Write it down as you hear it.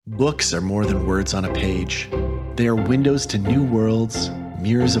Books are more than words on a page. They are windows to new worlds,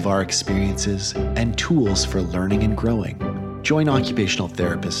 mirrors of our experiences, and tools for learning and growing. Join occupational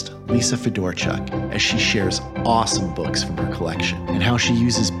therapist Lisa Fedorchuk as she shares awesome books from her collection and how she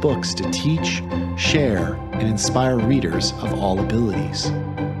uses books to teach, share, and inspire readers of all abilities.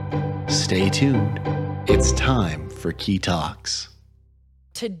 Stay tuned. It's time for Key Talks.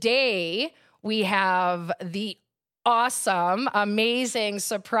 Today, we have the awesome, amazing,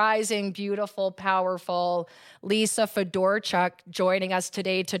 surprising, beautiful, powerful Lisa Fedorchuk joining us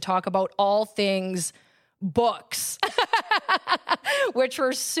today to talk about all things books, which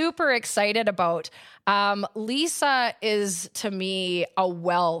we're super excited about. Lisa is, to me, a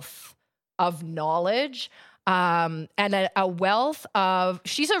wealth of knowledge and a wealth of,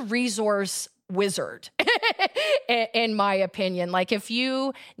 she's a resource wizard, in my opinion. Like, if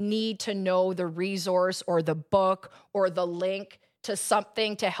you need to know the resource or the book or the link to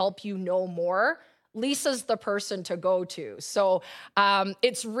something to help you know more, Lisa's the person to go to. So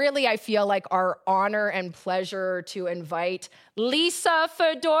it's really, I feel like, our honor and pleasure to invite Lisa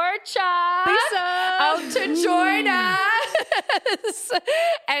Fedorchuk out to join us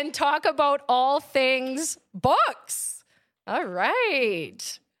and talk about all things books. All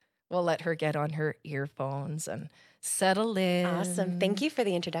right. We'll let her get on her earphones and settle in. Awesome. Thank you for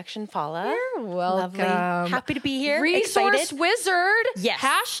the introduction, Paula. You're welcome. Lovely. Happy to be here. Resource Excited. Wizard. Yes.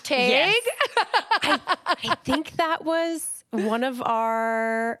 Hashtag. Yes. I think that was one of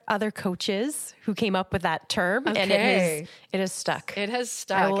our other coaches who came up with that term, and it has stuck. It has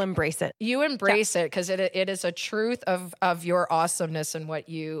stuck. I will embrace it. You embrace it because it is a truth of your awesomeness and what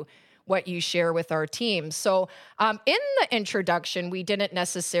you share with our team. So in the introduction, we didn't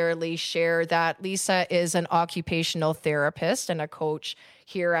necessarily share that Lisa is an occupational therapist and a coach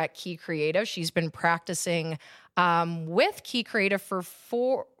here at Key Creative. She's been practicing with Key Creative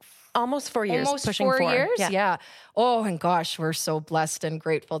for almost 4 years. Almost pushing 4 4 years? Yeah. Oh, and gosh, we're so blessed and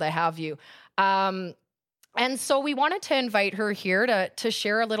grateful to have you. And so we wanted to invite her here to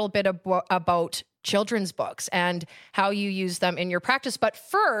share a little bit about children's books and how you use them in your practice. But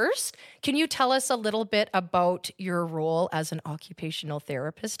first, can you tell us a little bit about your role as an occupational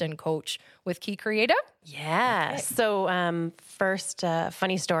therapist and coach with Key Creative? Yeah. Okay. So first,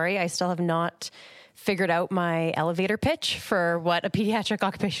 funny story, I still have not figured out my elevator pitch for what a pediatric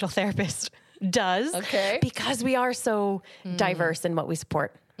occupational therapist does. Okay. Because we are so diverse in what we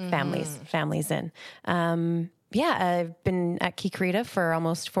support families in. I've been at Key Creative for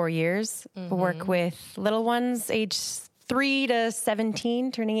almost 4 years. Work with little ones age 3 to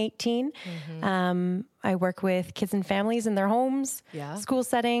 17, turning 18. I work with kids and families in their homes, school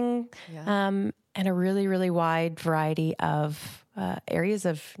setting, and a really, really wide variety of areas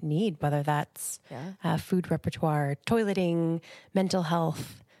of need, whether that's food repertoire, toileting, mental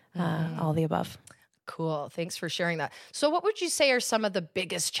health, all the above. Cool. Thanks for sharing that. So what would you say are some of the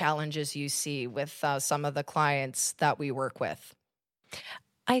biggest challenges you see with some of the clients that we work with?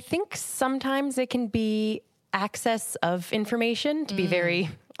 I think sometimes it can be access of information, to be very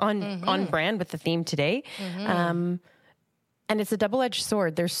on brand with the theme today. And it's a double-edged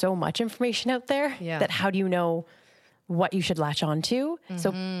sword. There's so much information out there that how do you know what you should latch on to?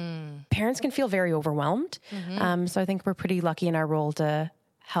 So parents can feel very overwhelmed. So I think we're pretty lucky in our role to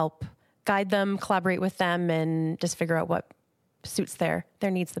help guide them, collaborate with them, and just figure out what suits their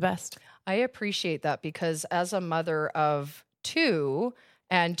needs the best. I appreciate that because as a mother of 2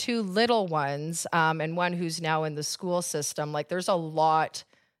 and 2 little ones, and one who's now in the school system, like there's a lot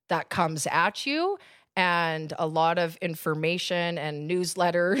that comes at you and a lot of information and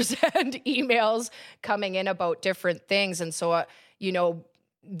newsletters and emails coming in about different things. And so,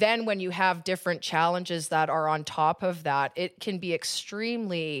 then when you have different challenges that are on top of that, it can be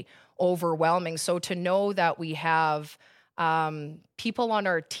extremely overwhelming. So to know that we have people on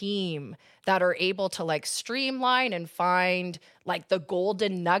our team that are able to streamline and find the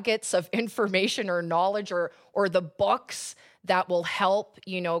golden nuggets of information or knowledge or the books that will help,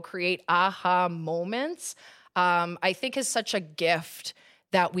 create aha moments, I think is such a gift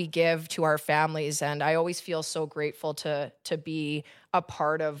that we give to our families. And I always feel so grateful to be a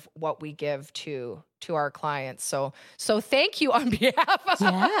part of what we give to our clients. So thank you on behalf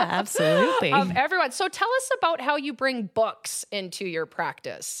absolutely. of everyone. So tell us about how you bring books into your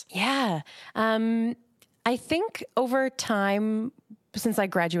practice. Yeah. I think over time, since I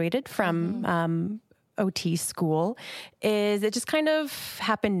graduated from OT school, it just kind of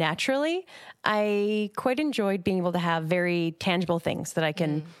happened naturally. I quite enjoyed being able to have very tangible things that I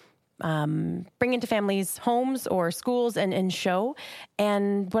can bring into families' homes or schools and show.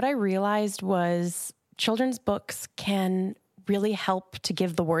 And what I realized was children's books can really help to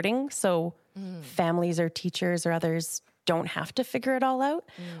give the wording so families or teachers or others don't have to figure it all out,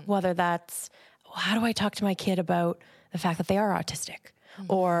 whether that's, how do I talk to my kid about the fact that they are autistic?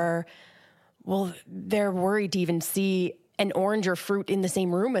 Or, well, they're worried to even see an orange or fruit in the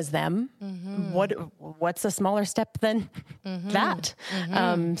same room as them. What's a smaller step than that?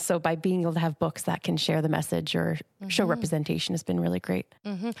 So by being able to have books that can share the message or show representation has been really great.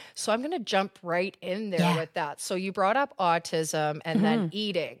 So I'm going to jump right in there with that. So you brought up autism and then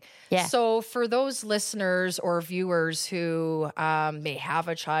eating. Yeah. So for those listeners or viewers who may have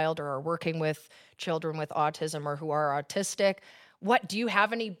a child or are working with children with autism or who are autistic, what do you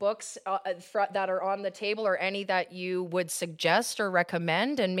have any books that are on the table or any that you would suggest or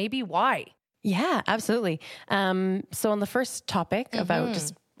recommend, and maybe why? Yeah, absolutely. So on the first topic about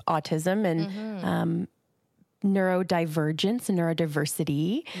just autism and neurodivergence and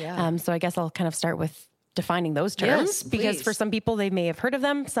neurodiversity. So I guess I'll kind of start with defining those terms because for some people they may have heard of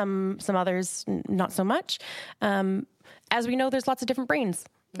them, some others not so much. As we know, there's lots of different brains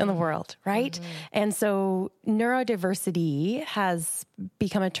in the world, right? And so neurodiversity has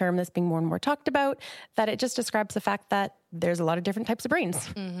become a term that's being more and more talked about, that it just describes the fact that there's a lot of different types of brains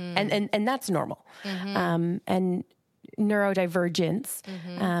and that's normal. And neurodivergence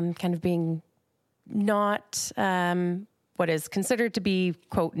kind of being not what is considered to be,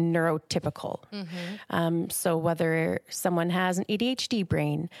 quote, neurotypical. So whether someone has an ADHD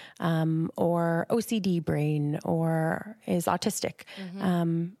brain or OCD brain or is autistic,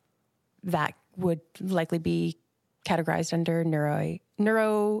 that would likely be categorized under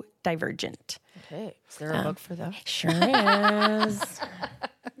neurodivergent. Okay. Is there a book for that? Sure is.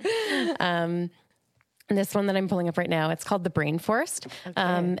 And this one that I'm pulling up right now, it's called The Brain Forest.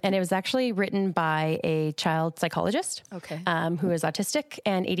 And it was actually written by a child psychologist who is autistic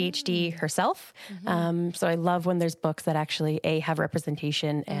and ADHD herself. So I love when there's books that actually, have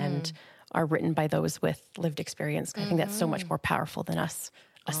representation and are written by those with lived experience. I think that's so much more powerful than us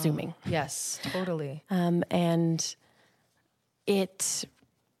assuming. Yes, totally. And it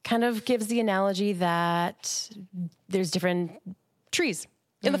kind of gives the analogy that there's different trees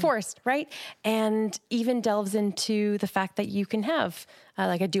in the forest, right? And even delves into the fact that you can have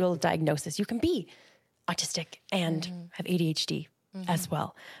like a dual diagnosis. You can be autistic and have ADHD as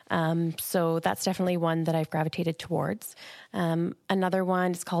well. So that's definitely one that I've gravitated towards. Another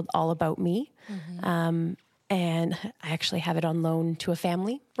one is called All About Me. And I actually have it on loan to a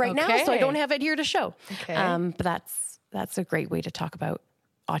family right now, so I don't have it here to show. But that's a great way to talk about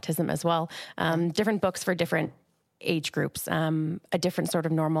autism as well. Different books for different age groups. A Different Sort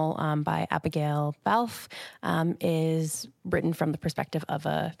of Normal by Abigail Balfe is written from the perspective of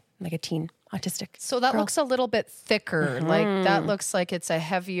a teen autistic. So that girl. looks a little bit thicker. Like that looks like it's a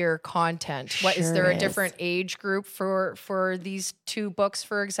heavier content. What is there a different age group for these two books,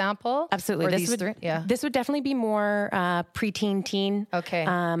 for example? Absolutely. This would definitely be more preteen, teen. Okay.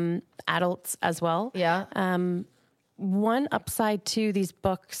 Adults as well. Yeah. One upside to these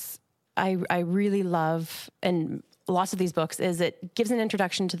books I really love, and lots of these books, is it gives an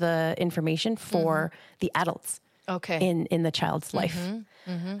introduction to the information for the adults in the child's life.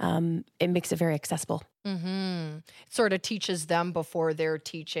 It makes it very accessible. It sort of teaches them before they're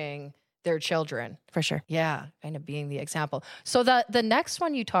teaching their children. For sure. Yeah, kind of being the example. So the next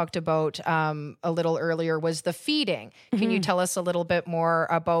one you talked about a little earlier was the feeding. Can you tell us a little bit more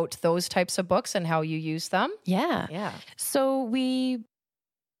about those types of books and how you use them? Yeah. So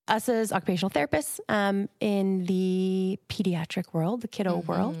us as occupational therapists in the pediatric world, the kiddo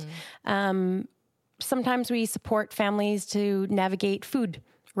world, sometimes we support families to navigate food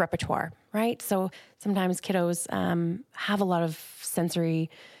repertoire, right? So sometimes kiddos have a lot of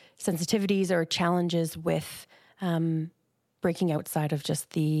sensory sensitivities or challenges with breaking outside of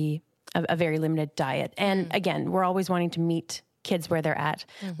just a very limited diet. And again, we're always wanting to meet kids where they're at.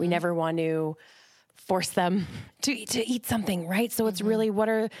 We never want to force them to eat something, right? So it's really what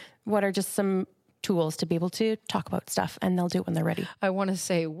are just some tools to be able to talk about stuff, and they'll do it when they're ready. I want to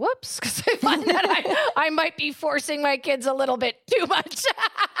say whoops, because I find that I might be forcing my kids a little bit too much.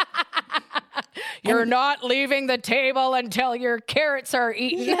 You're not leaving the table until your carrots are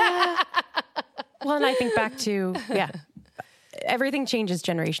eaten. Yeah. Well, and I think back to, everything changes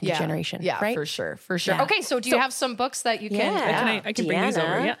generation to generation, right? For sure. Yeah. Okay, so do you have some books that you can... I can bring these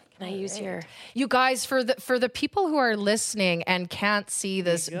over, yeah. Can I use your... You guys, for the people who are listening and can't see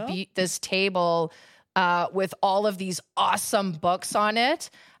this table with all of these awesome books on it,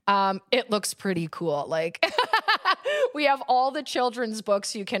 it looks pretty cool. Like we have all the children's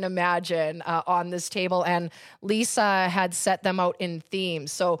books you can imagine on this table, and Lisa had set them out in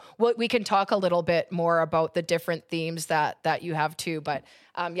themes. So we can talk a little bit more about the different themes that you have too. But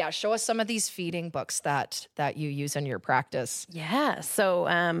show us some of these feeding books that you use in your practice. Yeah. So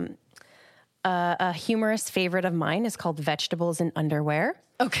a humorous favorite of mine is called Vegetables in Underwear.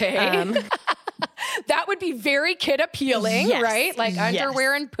 Okay. That would be very kid appealing, yes, right? Like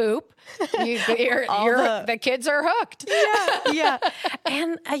underwear and poop. The kids are hooked. Yeah.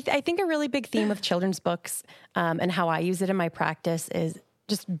 And I think a really big theme with children's books and how I use it in my practice is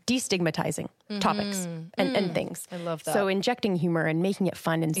just destigmatizing topics and things. I love that. So injecting humor and making it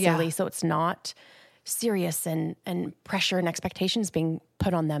fun and silly so it's not serious and pressure and expectations being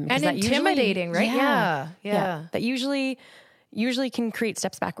put on them. And intimidating, right? Yeah. That usually can create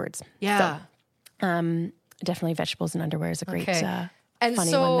steps backwards. Yeah. So, definitely Vegetables and Underwear is a great and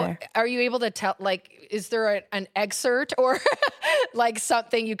funny so one there. Are you able to tell, like, is there an excerpt or like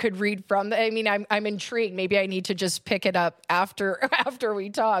something you could read from? I mean, I'm intrigued. Maybe I need to just pick it up after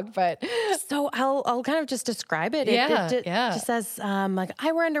we talk, but. So I'll kind of just describe it. It just says, like,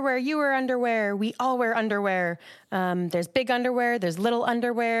 I wear underwear, you wear underwear, we all wear underwear. There's big underwear, there's little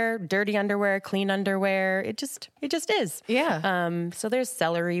underwear, dirty underwear, clean underwear. It just is. Yeah. So there's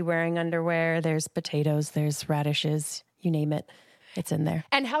celery wearing underwear, there's potatoes, there's radishes, you name it. It's in there.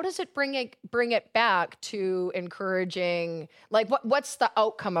 And how does it bring it back to encouraging, like what's the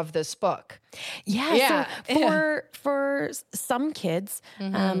outcome of this book? Yeah. So for some kids,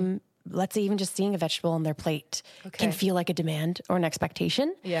 let's say even just seeing a vegetable on their plate can feel like a demand or an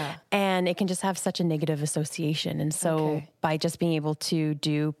expectation. Yeah. And it can just have such a negative association. And so by just being able to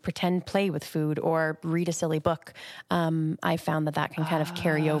do pretend play with food or read a silly book, I found that can kind of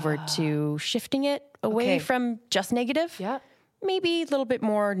carry over to shifting it away from just negative. Yeah. Maybe a little bit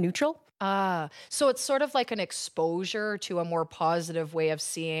more neutral. So it's sort of like an exposure to a more positive way of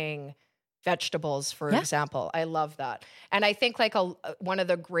seeing vegetables, for example. I love that. And I think like one of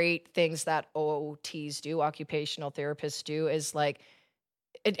the great things that OTs do, occupational therapists do, is like,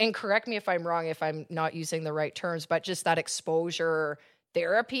 and correct me if I'm wrong, if I'm not using the right terms, but just that exposure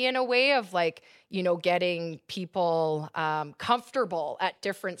therapy in a way of like, getting people comfortable at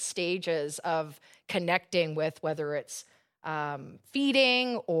different stages of connecting with, whether it's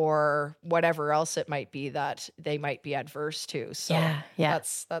feeding or whatever else it might be that they might be adverse to. So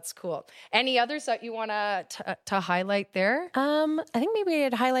that's cool. Any others that you want to highlight there? I think maybe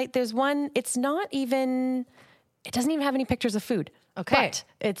I'd highlight, there's one, it doesn't even have any pictures of food. Okay.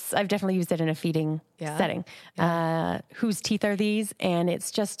 But I've definitely used it in a feeding setting. Whose teeth are these? And it's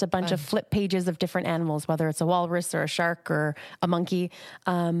just a bunch of flip pages of different animals, whether it's a walrus or a shark or a monkey.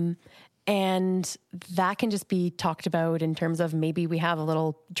 And that can just be talked about in terms of maybe we have a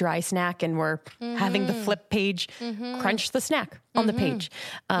little dry snack and we're having the flip page crunch the snack on the page.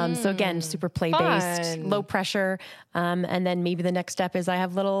 So again, super play-based, low pressure. And then maybe the next step is I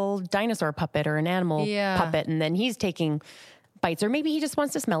have a little dinosaur puppet or an animal puppet, and then he's taking bites, or maybe he just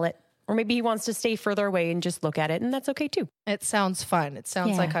wants to smell it. Or maybe he wants to stay further away and just look at it, and that's okay too. It sounds fun. It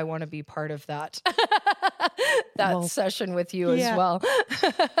sounds like I want to be part of that session with you as well.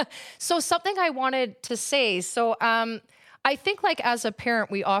 So something I wanted to say. So I think like as a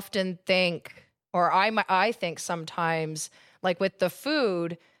parent, we often think, or I think sometimes, like with the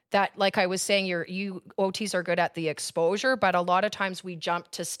food, that like I was saying, you OTs are good at the exposure, but a lot of times we jump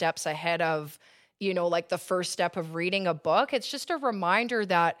to steps ahead of, like the first step of reading a book. It's just a reminder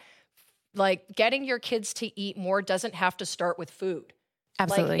that like getting your kids to eat more doesn't have to start with food.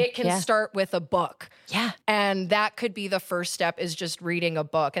 Absolutely. Like it can start with a book. Yeah. And that could be the first step, is just reading a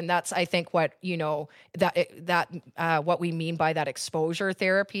book. And that's, I think, what, what we mean by that exposure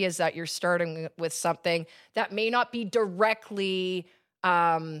therapy is that you're starting with something that may not be directly,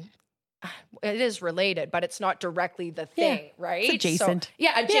 it is related, but it's not directly the thing, right? It's adjacent. So,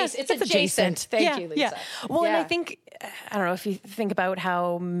 adjacent. It's adjacent. Thank you, Lisa. Yeah. Well, and I think, I don't know if you think about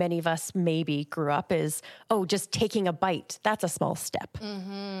how many of us maybe grew up is, just taking a bite. That's a small step.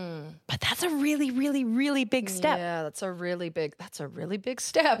 But that's a really, really, really big step. Yeah, that's a really big step. That's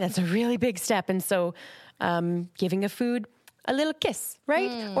a really big step. And so giving a food a little kiss,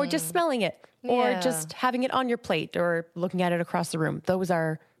 right? Or just smelling it, or just having it on your plate, or looking at it across the room. Those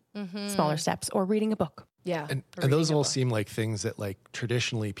are smaller steps, or reading a book. Yeah. And those all seem like things that like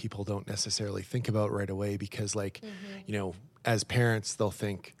traditionally people don't necessarily think about right away, because like, as parents, they'll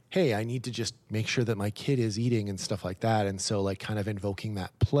think, hey, I need to just make sure that my kid is eating and stuff like that. And so like kind of invoking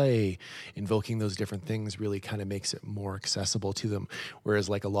that play, invoking those different things really kind of makes it more accessible to them. Whereas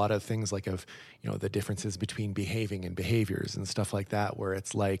like a lot of things like of, the differences between behaving and behaviors and stuff like that, where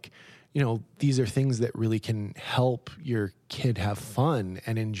it's like, these are things that really can help your kid have fun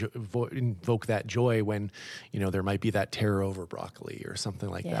and invoke that joy when, there might be that terror over broccoli or something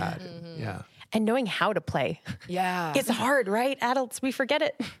like that. Mm-hmm. Yeah. And knowing how to play. Yeah. It's hard, right? Adults, we forget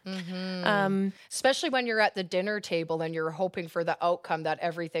it. Mm-hmm. Especially when you're at the dinner table and you're hoping for the outcome that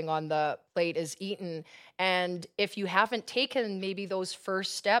everything on the plate is eaten. And if you haven't taken maybe those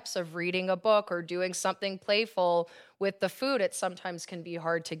first steps of reading a book or doing something playful with the food, it sometimes can be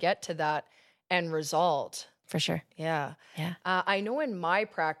hard to get to that end result. For sure. Yeah. Yeah. I know in my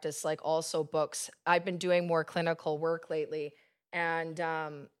practice, like also books, I've been doing more clinical work lately,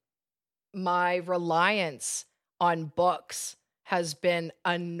 and my reliance on books has been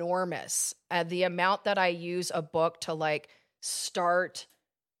enormous. The amount that I use a book to like start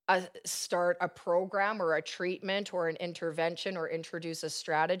a program or a treatment or an intervention or introduce a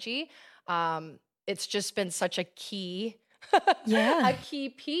strategy, it's just been such a key, a key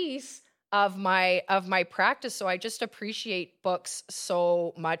piece of my practice. So I just appreciate books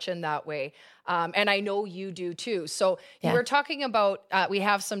so much in that way. And I know you do too. So you were talking about, we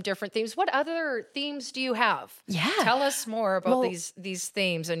have some different themes. What other themes do you have? Yeah. Tell us more about these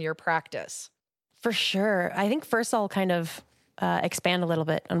themes in your practice. For sure. I think first I'll kind of expand a little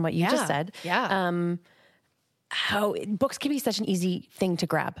bit on what you just said. Yeah. How books can be such an easy thing to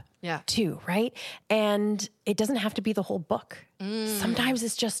grab too, right? And it doesn't have to be the whole book. Sometimes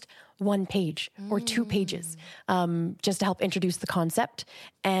it's just one page or 2 pages, just to help introduce the concept.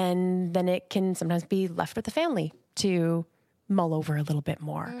 And then it can sometimes be left with the family to mull over a little bit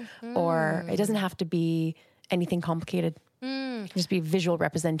more. Or it doesn't have to be anything complicated. It can just be visual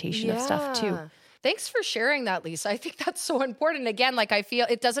representation of stuff too. Thanks for sharing that, Lisa. I think that's so important. Again, like I feel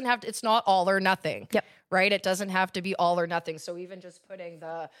it's not all or nothing. Yep. Right? It doesn't have to be all or nothing. So even just putting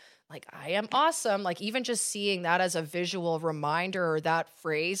I am awesome, like even just seeing that as a visual reminder or that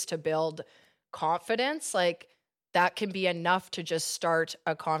phrase to build confidence, like that can be enough to just start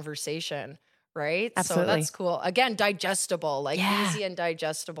a conversation. Right? Absolutely. So that's cool. Again, digestible, easy and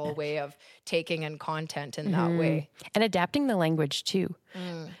digestible way of taking in content in that way. And adapting the language too.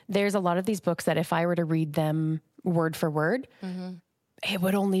 There's a lot of these books that if I were to read them word for word, it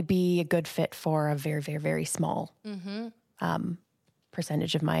would only be a good fit for a very, very, very small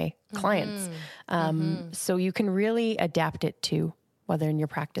percentage of my clients. So you can really adapt it to whether in your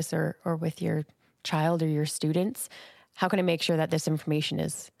practice or with your child or your students. How can I make sure that this information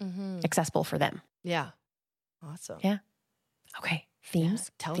is accessible for them? Yeah. Awesome. Yeah. Okay. Themes.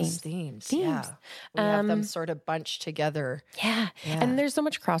 Yeah. Tell us themes. Yeah. We have them sort of bunched together. Yeah. And there's so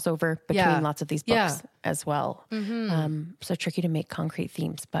much crossover between lots of these books as well. So tricky to make concrete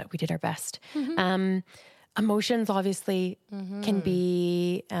themes, but we did our best. Emotions obviously can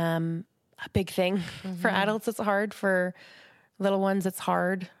be a big thing. For adults, it's hard. For little ones, it's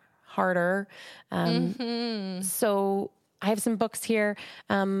harder. So I have some books here.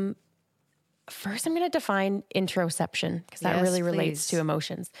 First, I'm going to define interoception because that really relates to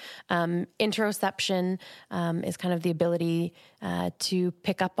emotions. Interoception is kind of the ability to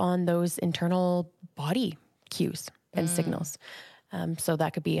pick up on those internal body cues and signals. So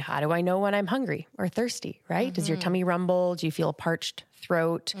that could be, how do I know when I'm hungry or thirsty, right? Does your tummy rumble? Do you feel a parched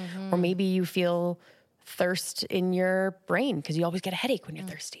throat? Or maybe you feel thirst in your brain because you always get a headache when you're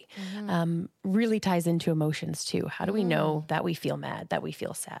thirsty. Really ties into emotions too. How do we know that we feel mad, that we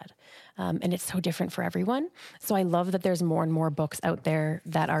feel sad? And it's so different for everyone. So I love that there's more and more books out there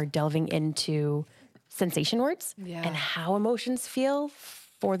that are delving into sensation words and how emotions feel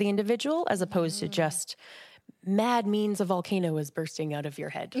for the individual, as opposed to just mad means a volcano is bursting out of your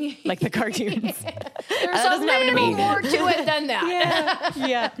head, like the cartoons. There's a little more to it than that.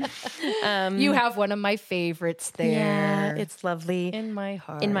 You have one of my favorites there. Yeah, it's lovely. In my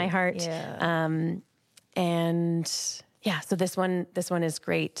heart. In my heart. Yeah. And yeah, so this one is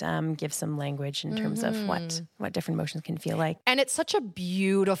great. Gives some language in terms of what different emotions can feel like. And it's such a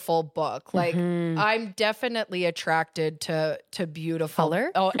beautiful book. Like I'm definitely attracted to beautiful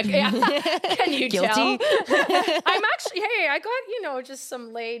color. Oh, yeah. Can you Guilty. tell? I'm actually, I got, just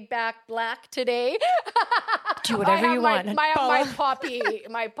some laid back black today. Do Do whatever you want.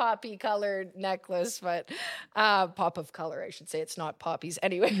 My poppy colored necklace, but pop of color, I should say. It's not poppies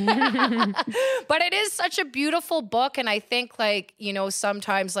anyway. But it is such a beautiful book. And I think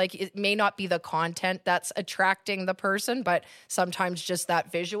sometimes it may not be the content that's attracting the person, but sometimes just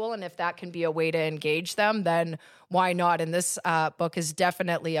that visual. And if that can be a way to engage them, then why not? And this book is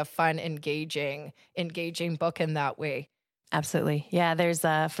definitely a fun, engaging book in that way. Absolutely. Yeah. There's,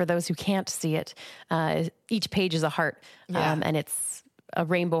 for those who can't see it, each page is a heart, and it's a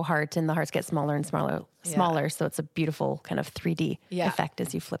rainbow heart, and the hearts get smaller and smaller. So it's a beautiful kind of 3D effect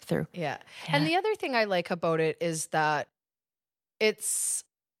as you flip through. Yeah. And the other thing I like about it is that it's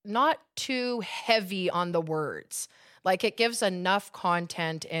not too heavy on the words. Like, it gives enough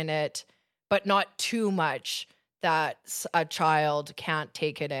content in it, but not too much that a child can't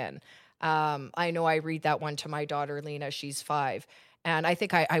take it in. I know I read that one to my daughter, Lena. She's 5. And I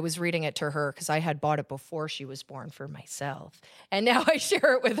think I was reading it to her because I had bought it before she was born for myself. And now I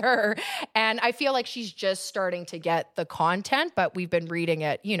share it with her. And I feel like she's just starting to get the content, but we've been reading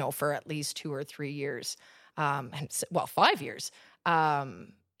it, for at least 2 or 3 years. 5 years.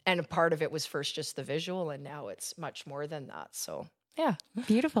 And part of it was first just the visual, and now it's much more than that. So, yeah.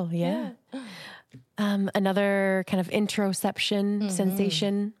 Beautiful. Yeah. Another kind of introception,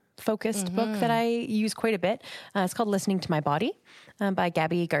 sensation focused book that I use quite a bit. It's called Listening to My Body by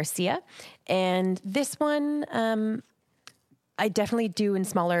Gabby Garcia. And this one, I definitely do in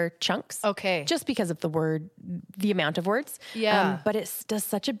smaller chunks. Okay. Just because of the amount of words. Yeah. But it does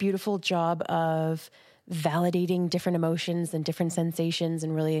such a beautiful job of validating different emotions and different sensations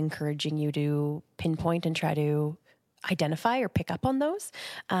and really encouraging you to pinpoint and try to identify or pick up on those.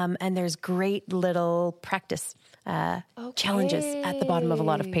 And there's great little practice challenges at the bottom of a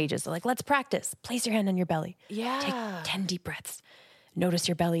lot of pages. So let's practice. Place your hand on your belly. Yeah. Take 10 deep breaths. Notice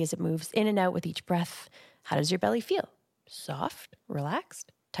your belly as it moves in and out with each breath. How does your belly feel? Soft,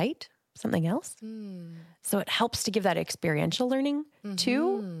 relaxed, tight, something else? So it helps to give that experiential learning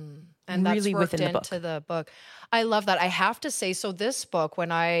too. And that's really worked within into the book. I love that. I have to say, so this book,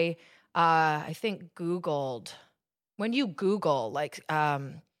 when I think Googled, when you Google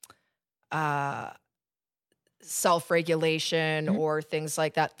self-regulation or things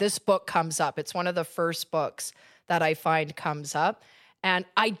like that, this book comes up. It's one of the first books that I find comes up. And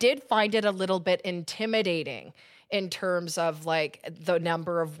I did find it a little bit intimidating in terms of the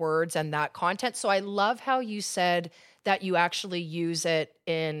number of words and that content. So I love how you said that you actually use it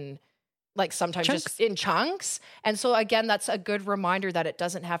in sometimes chunks. Just in chunks. And so again, that's a good reminder that it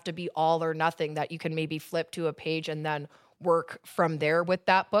doesn't have to be all or nothing, that you can maybe flip to a page and then work from there with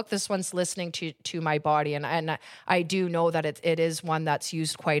that book. This one's Listening to My Body. And I do know that it is one that's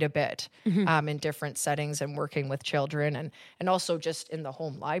used quite a bit in different settings and working with children and also just in the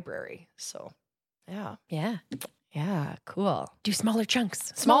home library. So yeah. Yeah. Yeah. Cool. Do smaller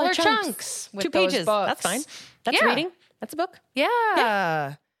chunks. Smaller chunks with 2 those pages. books. That's fine. That's reading. That's a book.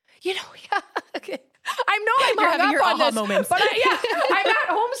 Yeah. Okay. I know I'm You're hung having up your on aha this, moments. but I'm at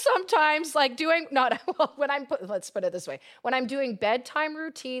home sometimes, let's put it this way. When I'm doing bedtime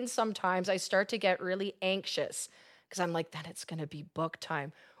routines, sometimes I start to get really anxious because I'm like, then it's going to be book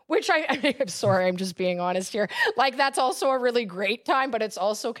time, which I'm sorry, I'm just being honest here. That's also a really great time, but it's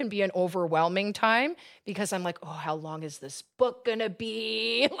also can be an overwhelming time because I'm like, oh, how long is this book going to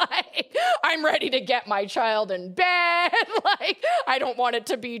be? I'm ready to get my child in bed. I don't want it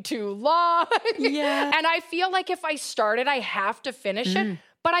to be too long. Yeah. And I feel like if I start it, I have to finish it.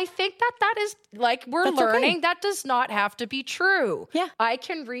 But I think that is we're That's learning. okay. That does not have to be true. Yeah. I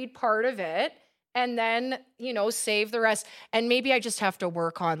can read part of it and then, save the rest. And maybe I just have to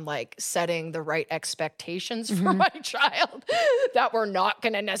work on setting the right expectations for my child that we're not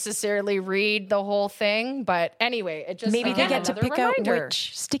going to necessarily read the whole thing. But anyway, it just Maybe they get to pick out reminder.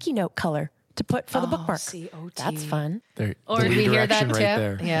 which sticky note color to put for the bookmark. COT. That's fun. Or did we hear that tip?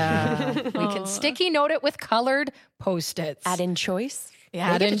 there. Yeah. We can sticky note it with colored Post-its. Add in choice.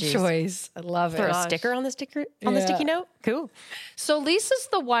 Yeah, add Make it in a juice. choice. I love Throw it. a sticker on the sticky note. Cool. So Lisa's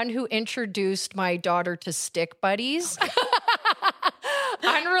the one who introduced my daughter to Stick Buddies.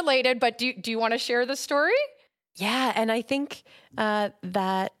 Unrelated, but do you want to share the story? Yeah, and I think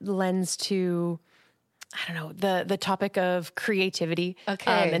that lends to, I don't know, the topic of creativity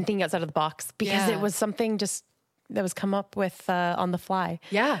and thinking outside of the box because it was something just that was come up with on the fly.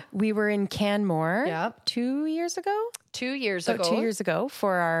 Yeah. We were in Canmore Yep. 2 years ago. 2 years About ago. 2 years ago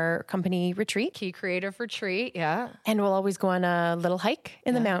for our company retreat. Key Creative Retreat, yeah. And we'll always go on a little hike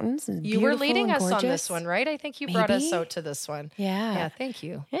in the mountains. It's You were beautiful leading and us on this gorgeous. one, right? I think you brought us Maybe. out to this one. Yeah. Yeah, thank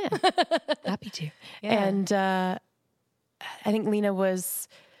you. Yeah. Happy to. Yeah. And I think Lena was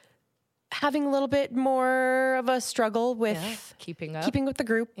having a little bit more of a struggle with keeping with the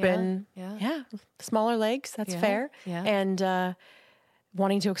group and smaller legs. That's fair. Yeah. And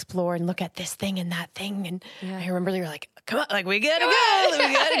wanting to explore and look at this thing and that thing. And I remember you were like, come on, like, we gotta go.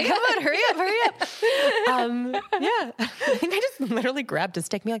 Come on, hurry up. I think I just literally grabbed a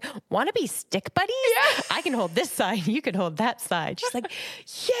stick and be like, want to be stick buddies? Yeah. I can hold this side. You can hold that side. She's like,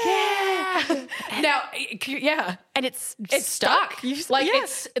 yeah. Now, And it's stuck.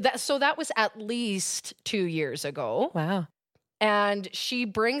 So that was at least 2 years ago. Wow. And she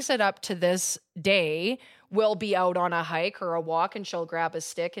brings it up to this day. We'll be out on a hike or a walk and she'll grab a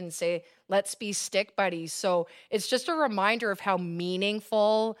stick and say, let's be stick buddies. So it's just a reminder of how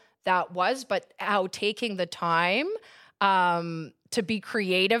meaningful that was, but how taking the time to be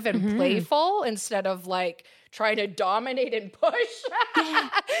creative and playful instead of like trying to dominate and push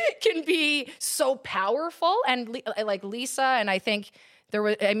can be so powerful. And like Lisa, and I think there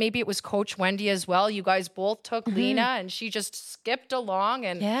was, maybe it was Coach Wendy as well. You guys both took Lena and she just skipped along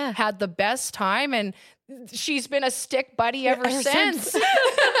and had the best time. And she's been a stick buddy ever since.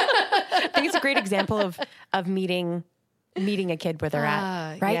 I think it's a great example of meeting a kid where they're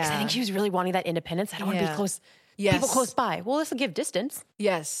at, right? Because I think she was really wanting that independence. I don't want to be close, people close by. Well, this will give distance.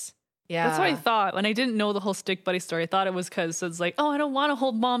 Yes. Yeah. That's what I thought when I didn't know the whole stick buddy story. I thought it was because it's like, oh, I don't want to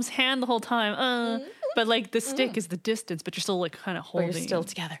hold mom's hand the whole time. But like the stick is the distance, but you're still like kind of holding. But you're still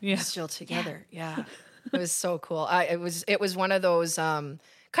together. Yeah. You're still together. Yeah. It was so cool. It was one of those kind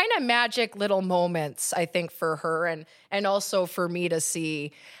of magic little moments, I think, for her and also for me to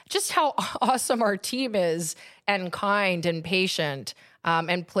see just how awesome our team is and kind and patient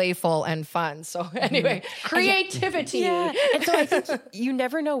and playful and fun. So anyway, creativity. And so I think you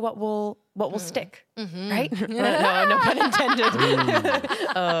never know what will stick, right? No pun intended.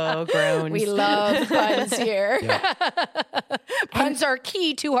 Oh, groans. We love puns here. Puns are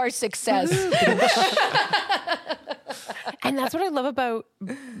key to our success. And that's what I love about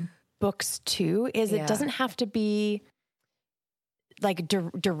books too, is it doesn't have to be like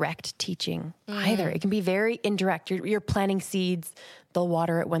direct teaching either. It can be very indirect. You're planting seeds, they'll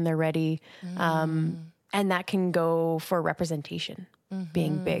water it when they're ready. And that can go for representation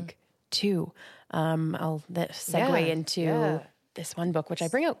being big too. I'll segue into this one book, which I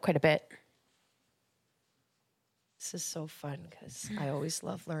bring out quite a bit. This is so fun because I always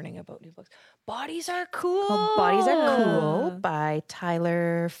love learning about new books. Bodies Are Cool. Called Bodies Are Cool by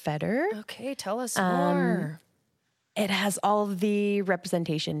Tyler Feder. Okay, tell us more. It has all of the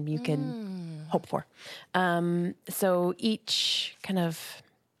representation you can hope for. So each kind of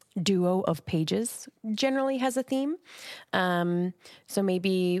duo of pages generally has a theme. So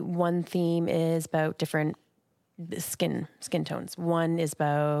maybe one theme is about different skin tones. One is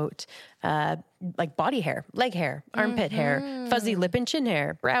about like body hair, leg hair, armpit hair, fuzzy lip and chin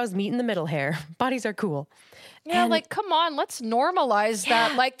hair, brows meet in the middle hair. Bodies are cool. Yeah, like, come on, let's normalize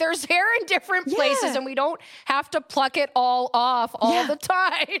that. Like, there's hair in different places and we don't have to pluck it all off all the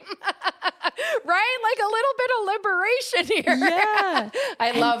time. Right? Like a little bit of liberation here. Yeah.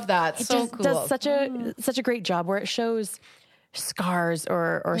 I love that. It so just cool. does such a great job where it shows scars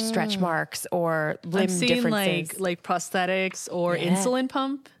or stretch marks or limb differences. like prosthetics or insulin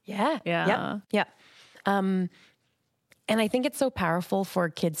pump. Yeah. And I think it's so powerful for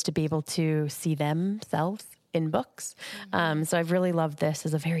kids to be able to see themselves in books. So I've really loved this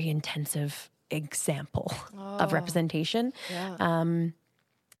as a very intensive example of representation. Yeah.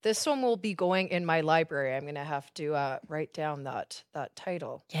 This one will be going in my library. I'm going to have to write down that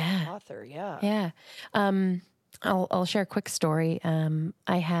title. Yeah. Author. Yeah. Yeah. I'll share a quick story.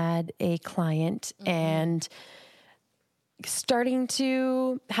 I had a client and starting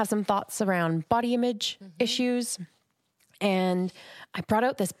to have some thoughts around body image issues. And I brought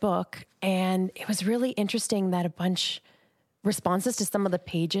out this book, and it was really interesting that a bunch responses to some of the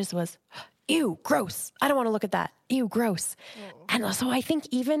pages was, ew, gross. I don't want to look at that. Ew, gross. And so I think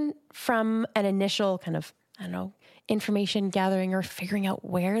even from an initial kind of, information gathering or figuring out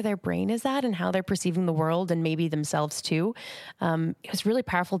where their brain is at and how they're perceiving the world and maybe themselves too, it was really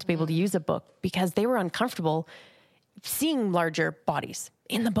powerful to be able to use a book because they were uncomfortable seeing larger bodies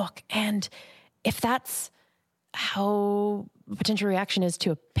in the book. And if that's how potential reaction is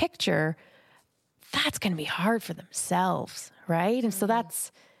to a picture, that's going to be hard for themselves, right? And so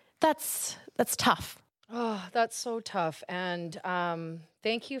that's tough. Oh, that's so tough. And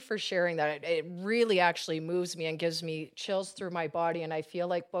thank you for sharing that. It really actually moves me and gives me chills through my body. And I feel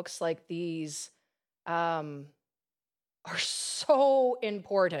like books like these are so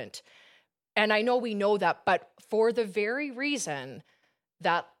important. And I know we know that, but for the very reason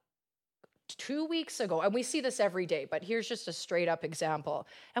that 2 weeks ago, and we see this every day, but here's just a straight up example.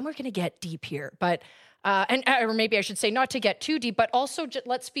 And we're going to get deep here, but, or maybe I should say not to get too deep, but also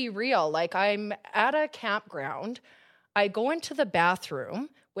let's be real. Like, I'm at a campground. I go into the bathroom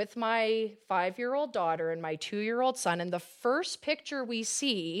with my 5-year-old daughter and my 2-year-old son. And the first picture we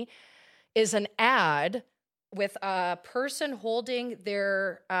see is an ad with a person holding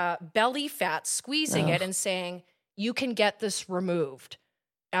their belly fat, squeezing it and saying, you can get this removed.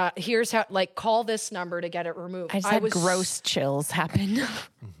 Here's how, like, call this number to get it removed. I just had gross chills happen.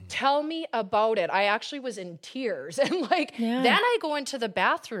 Tell me about it. I actually was in tears. And then I go into the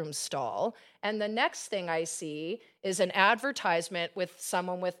bathroom stall, and the next thing I see is an advertisement with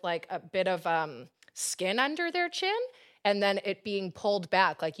someone with like a bit of skin under their chin, and then it being pulled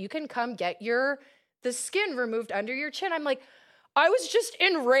back. Like, you can come get the skin removed under your chin. I'm like, I was just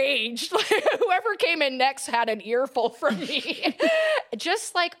enraged. Whoever came in next had an earful from me.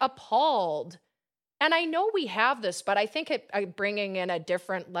 Just like appalled. And I know we have this, but I think bringing in a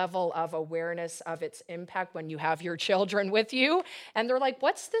different level of awareness of its impact when you have your children with you. And they're like,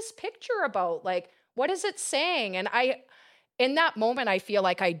 what's this picture about? Like, what is it saying? And in that moment, I feel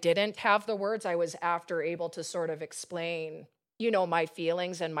like I didn't have the words. I was able to sort of explain, my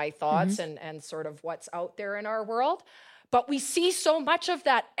feelings and my thoughts and sort of what's out there in our world. But we see so much of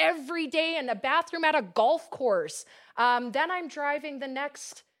that every day in a bathroom at a golf course. Then I'm driving the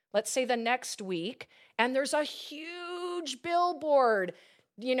next week, and there's a huge billboard,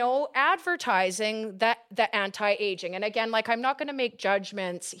 advertising the anti-aging. And again, like, I'm not going to make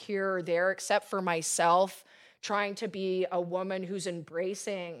judgments here or there, except for myself trying to be a woman who's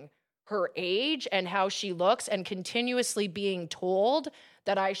embracing her age and how she looks, and continuously being told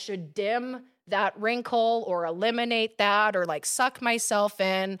that I should dim that wrinkle or eliminate that or like suck myself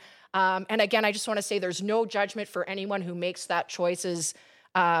in. And again, I just want to say there's no judgment for anyone who makes that choices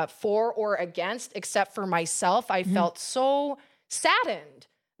for or against, except for myself. I felt so saddened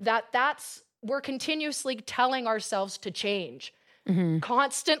that we're continuously telling ourselves to change.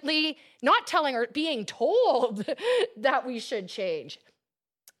 Constantly not telling or being told that we should change.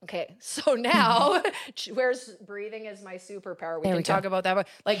 Okay, so now, where's breathing is my superpower. We can talk about that,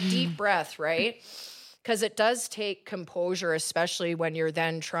 like deep breath, right? Because it does take composure, especially when you're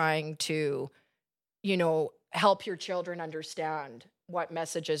then trying to, help your children understand what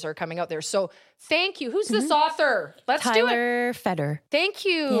messages are coming out there. So thank you. Who's this author? Let's do it. Tyler Fedor. Thank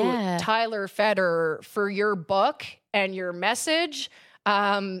you, Tyler Fedor, for your book and your message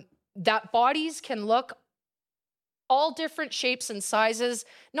that bodies can look all different shapes and sizes,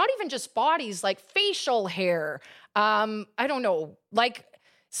 not even just bodies, like facial hair. I don't know, like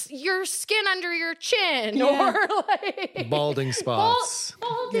your skin under your chin or like balding spots.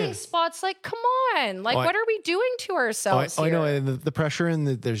 Balding spots. Like, come on. Like, what are we doing to ourselves here? I know. And the pressure and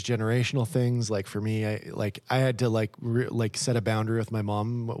there's generational things. Like for me, I had to set a boundary with my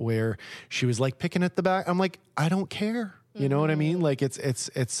mom where she was like picking at the back. I'm like, I don't care. You know what I mean? Like it's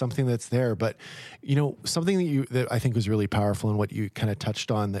something that's there, but something that I think was really powerful and what you kind of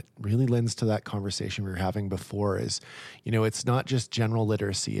touched on that really lends to that conversation we were having before is, it's not just general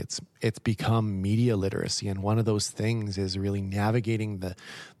literacy, it's become media literacy. And one of those things is really navigating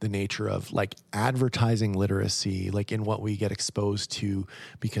the nature of like advertising literacy, like in what we get exposed to,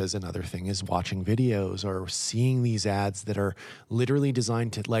 because another thing is watching videos or seeing these ads that are literally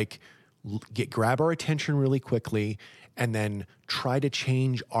designed to like grab our attention really quickly and then try to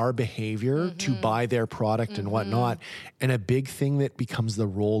change our behavior to buy their product and whatnot. And a big thing that becomes the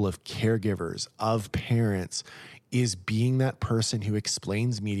role of caregivers, of parents, is being that person who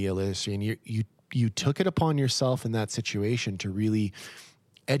explains media literacy. And you took it upon yourself in that situation to really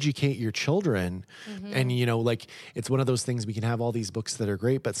educate your children. And, it's one of those things, we can have all these books that are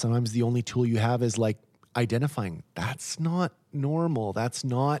great, but sometimes the only tool you have is like identifying that's not normal. That's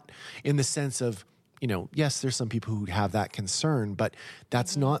not in the sense of, yes, there's some people who have that concern, but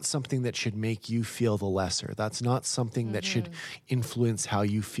that's not something that should make you feel the lesser. That's not something that should influence how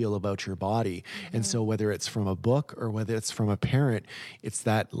you feel about your body. And so whether it's from a book or whether it's from a parent, it's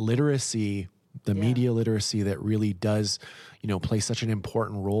that literacy, the media literacy that really does, play such an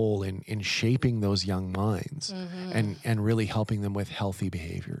important role in shaping those young minds and really helping them with healthy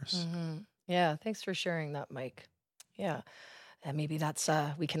behaviors. Yeah. Thanks for sharing that, Mike. Yeah. And maybe that's,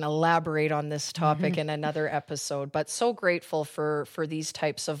 we can elaborate on this topic in another episode, but so grateful for these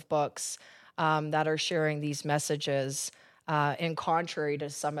types of books that are sharing these messages in contrary to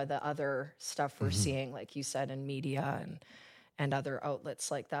some of the other stuff we're seeing, like you said, in media and other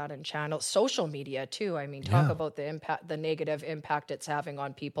outlets like that and channels, social media too. I mean, talk about the impact, the negative impact it's having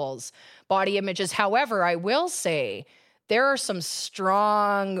on people's body images. However, I will say there are some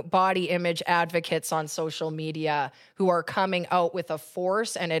strong body image advocates on social media who are coming out with a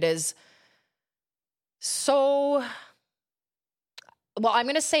force, and it is so, well, I'm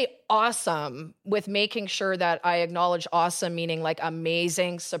going to say awesome, with making sure that I acknowledge awesome, meaning like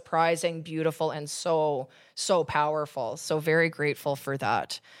amazing, surprising, beautiful, and so powerful. So very grateful for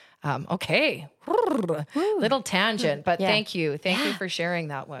that. Okay. Little tangent, but thank you. Thank you for sharing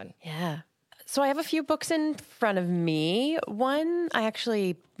that one. Yeah. So I have a few books in front of me. One I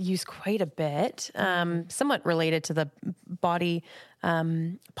actually use quite a bit, somewhat related to the body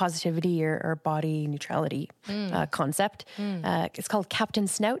positivity or body neutrality concept. It's called Captain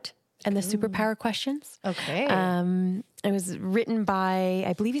Snout and the Superpower Questions. Okay. It was written by,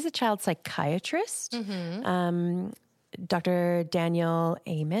 I believe he's a child psychiatrist, Dr. Daniel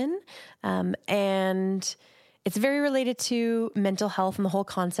Amen. And it's very related to mental health. And the whole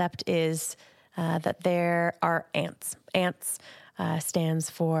concept is that there are ants. Ants stands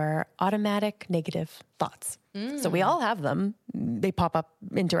for automatic negative thoughts. So we all have them. They pop up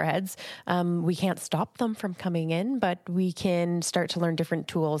into our heads. We can't stop them from coming in, but we can start to learn different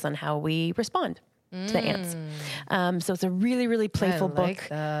tools on how we respond to the ants. So it's a really, really playful book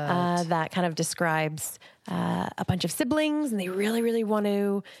that kind of describes a bunch of siblings, and they really, really want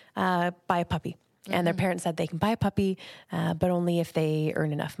to buy a puppy. And their parents said they can buy a puppy, but only if they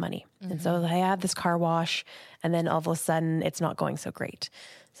earn enough money. And so they have this car wash, and then all of a sudden it's not going so great.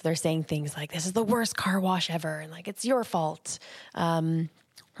 So they're saying things like, this is the worst car wash ever. And like, it's your fault.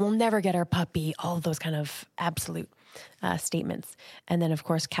 We'll never get our puppy. All of those kind of absolute statements. And then, of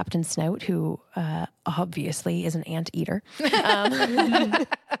course, Captain Snout, who obviously is an anteater,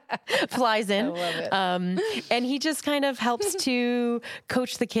 flies in. I love it. And he just kind of helps to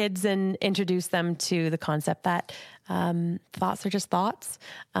coach the kids and introduce them to the concept that thoughts are just thoughts.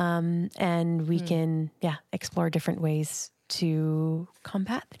 And we can, explore different ways to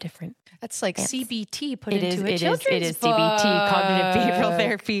combat the different. That's like ants. CBT put into a children's It is book. CBT, cognitive behavioral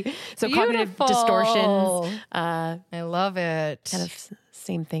therapy. So cognitive distortions. I love it. Kind of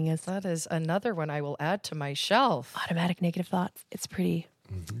same thing as That is another one I will add to my shelf. automatic negative thoughts. It's pretty.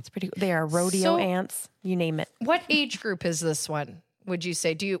 They are rodeo ants. You name it. What age group is this one? Would you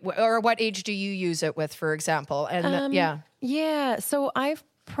say? Or what age do you use it with, for example? And Yeah. So I've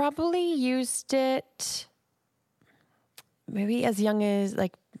probably used it maybe as young as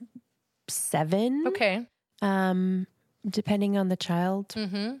like 7. Okay. Depending on the child.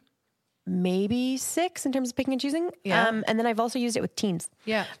 Maybe 6 in terms of picking and choosing. Yeah. And then I've also used it with teens.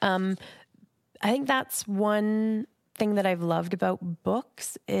 Yeah. I think that's one thing that I've loved about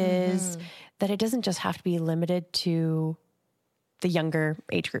books is that it doesn't just have to be limited to the younger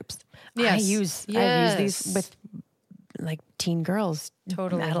age groups. Yes. I use these with like teen girls,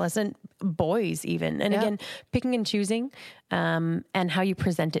 Totally. adolescent boys even. And again, picking and choosing and how you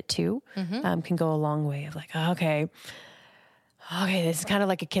present it too can go a long way of like, okay, this is kind of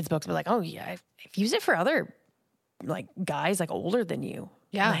like a kid's book, but like, oh yeah, I've used it for other like guys like older than you.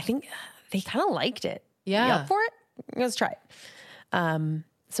 Yeah. And I think they kind of liked it. Yeah. You up for it? Let's try it.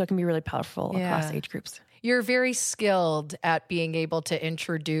 So it can be really powerful across age groups. You're very skilled at being able to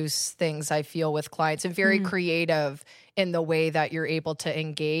introduce things, I feel, with clients, and very creative in the way that you're able to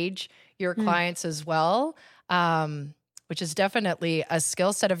engage your clients as well, which is definitely a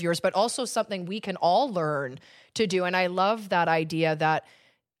skill set of yours, but also something we can all learn to do. And I love that idea that,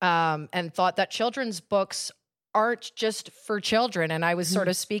 and thought that children's books aren't just for children. And I was sort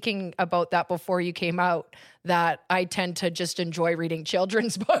of speaking about that before you came out, that I tend to just enjoy reading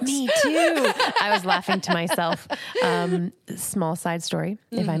children's books. Me too. I was laughing to myself. Small side story,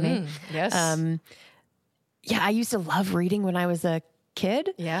 if I may. Yes. I used to love reading when I was a kid.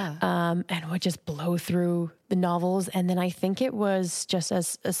 Yeah. And would just blow through the novels. And then I think it was just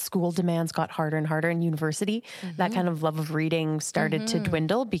as school demands got harder and harder in university, that kind of love of reading started to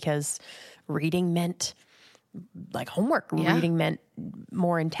dwindle because reading meant like homework. Yeah. Reading meant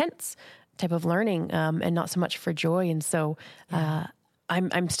more intense type of learning, and not so much for joy. And so,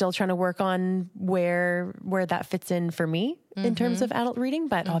 I'm still trying to work on where that fits in for me in terms of adult reading,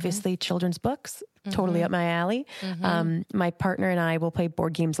 but obviously children's books, totally up my alley. My partner and I will play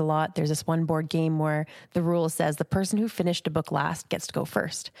board games a lot. There's this one board game where the rule says the person who finished a book last gets to go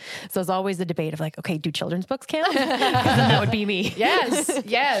first. So it's always a debate of like, okay, do children's books count? Because then that would be me.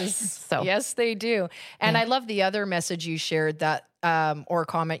 Yes. So. Yes, they do. And I love the other message you shared, that or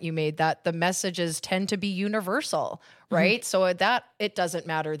comment you made that the messages tend to be universal, right? So that it doesn't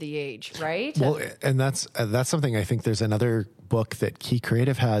matter the age, right? Well, and that's something I think there's another book that Key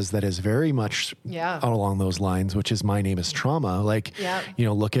Creative has that is very much along those lines, which is My Name is Trauma. Like,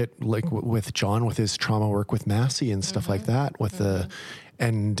 look at with John with his trauma work with Massey and stuff like that with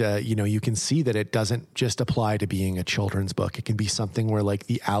you can see that it doesn't just apply to being a children's book. It can be something where like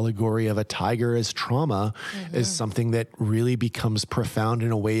the allegory of a tiger as trauma is something that really becomes profound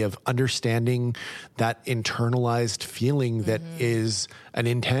in a way of understanding that internalized feeling that is an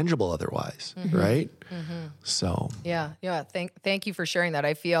intangible otherwise, right? So thank you for sharing that.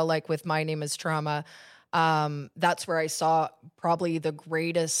 I feel like with My Name is Trauma, that's where I saw probably the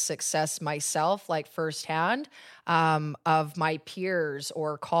greatest success myself, like firsthand, of my peers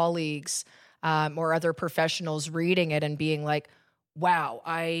or colleagues, or other professionals reading it and being like, wow,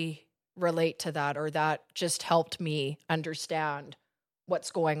 I relate to that, or that just helped me understand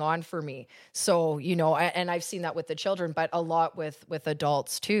what's going on for me. So, and I've seen that with the children, but a lot with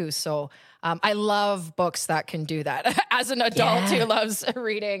adults too. So, I love books that can do that as an adult who loves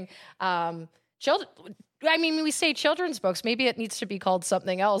reading, we say children's books. Maybe it needs to be called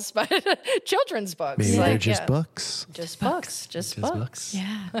something else, but children's books. Maybe they're just books. Just books. Just books.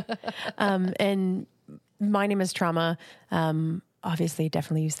 Yeah. And My Name is Trauma. Obviously,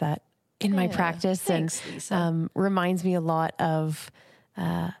 definitely use that in my practice. Thanks, Lisa. And reminds me a lot of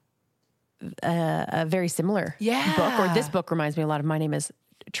a very similar book, or this book reminds me a lot of My Name is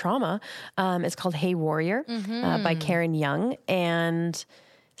Trauma. It's called Hey Warrior by Karen Young. And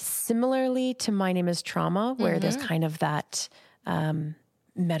similarly to My Name is Trauma, where there's kind of that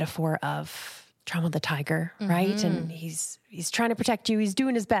metaphor of Trauma the tiger, right? And he's trying to protect you. He's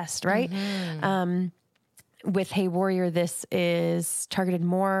doing his best, right? With Hey Warrior, this is targeted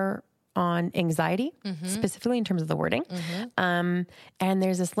more on anxiety, specifically in terms of the wording. And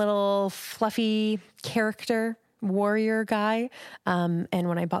there's this little fluffy character warrior guy. And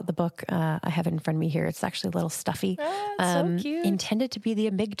when I bought the book, I have it in front of me here. It's actually a little stuffy. So cute. Intended to be the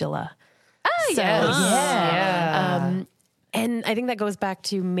amygdala. Oh, So, yes. Yeah. And I think that goes back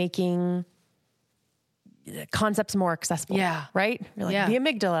to making concepts more accessible. Yeah. Right? You're like, the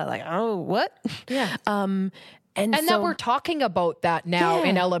amygdala, like, oh, what? Yeah. And so, that we're talking about that now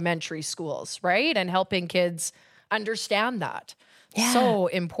in elementary schools, right? And helping kids understand that. So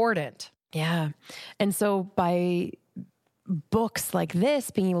important. Yeah. And so by books like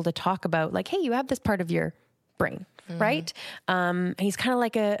this, being able to talk about like, hey, you have this part of your brain, right? And he's kind of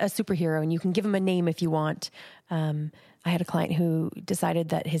like a superhero, and you can give him a name if you want. I had a client who decided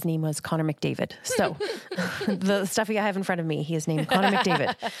that his name was Connor McDavid. So the stuffy I have in front of me, he is named Connor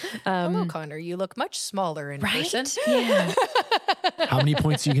McDavid. Hello, Connor. You look much smaller in person. Yeah. how many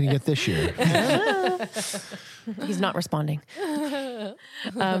points are you going to get this year? He's not responding.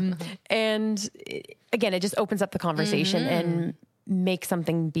 And again, it just opens up the conversation and makes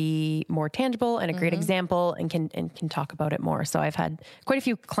something be more tangible and a great example, and can talk about it more. So I've had quite a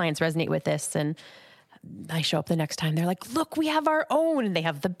few clients resonate with this, and I show up the next time, they're like, look, we have our own. And they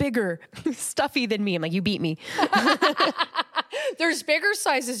have the bigger stuffy than me. I'm like, you beat me. There's bigger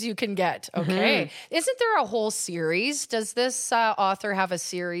sizes you can get. Okay. Isn't there a whole series? Does this author have a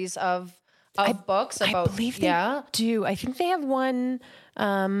series of books about? I believe they do. I think they have one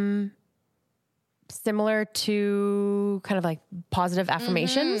similar to kind of like positive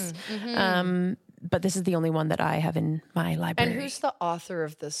affirmations. But this is the only one that I have in my library. And who's the author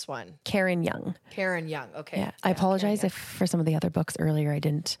of this one? Karen Young. Karen Young. Okay. Yeah. I apologize if for some of the other books earlier I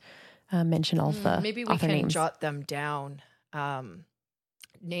didn't mention all of the maybe we author can names. jot them down.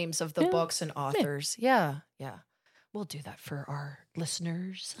 Names of the books and authors. Yeah. We'll do that for our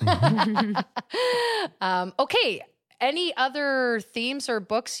listeners. Okay. Any other themes or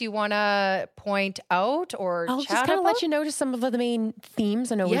books you want to point out or I'll chat just kind of about? let you know just some of the main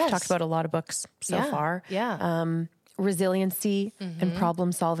themes. I know we've talked about a lot of books so far. Yeah. Resiliency and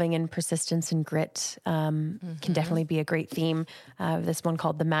problem solving and persistence and grit can definitely be a great theme. This one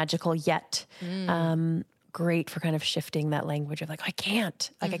called The Magical Yet. Great for kind of shifting that language of like, I can't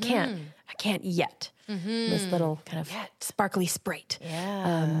yet. This little kind of sparkly sprite.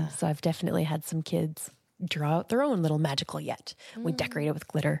 Yeah. So I've definitely had some kids draw out their own little magical yet. We decorate it with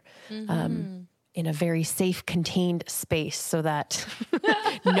glitter in a very safe, contained space so that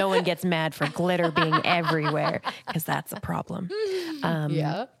no one gets mad for glitter being everywhere, because that's a problem.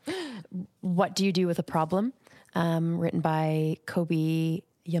 What Do You Do with a Problem? Written by Kobe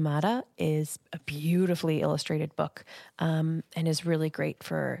Yamada, is a beautifully illustrated book and is really great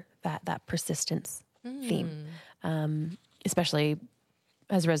for that persistence theme, especially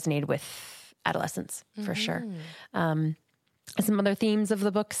has resonated with adolescents for sure. Some other themes of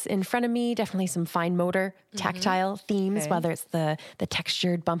the books in front of me, definitely some fine motor, tactile themes, whether it's the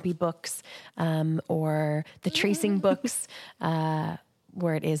textured, bumpy books or the tracing books,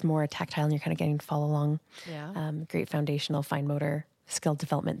 where it is more tactile and you're kind of getting to follow along. Yeah. Great foundational fine motor skill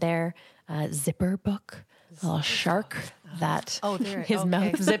development there. Zipper book, a little shark that his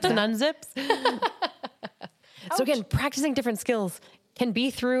mouth zips and unzips. So again, practicing different skills can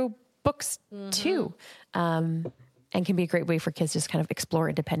be through books too. And can be a great way for kids to just kind of explore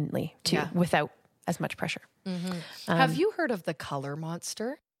independently too, without as much pressure. Have you heard of the color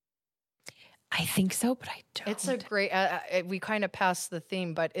monster? I think so, but I don't. It's a great, we kind of passed the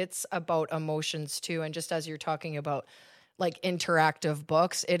theme, but it's about emotions too. And just as you're talking about like interactive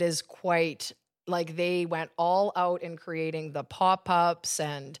books, it is quite like they went all out in creating the pop-ups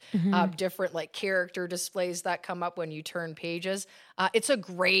and different like character displays that come up when you turn pages. It's a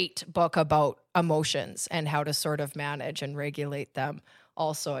great book about emotions and how to sort of manage and regulate them.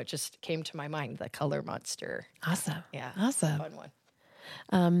 Also, it just came to my mind, The Color Monster. Awesome. Yeah. Awesome. Fun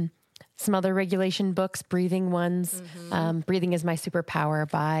one. Some other regulation books, breathing ones. Breathing is My Superpower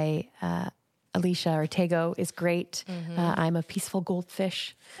by Alicia Ortego is great. I'm a Peaceful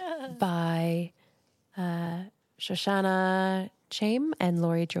Goldfish by Shoshana Chaim and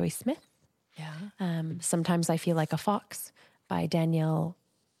Laurie Joy Smith. Yeah. Sometimes I Feel Like a Fox by Danielle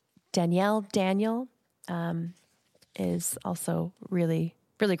is also really,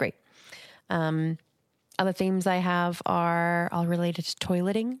 really great. Other themes I have are all related to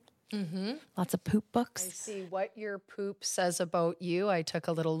toileting. Lots of poop books. I see What Your Poop Says About You. I took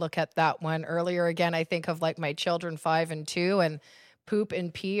a little look at that one earlier. Again, I think of like my children 5 and 2, and poop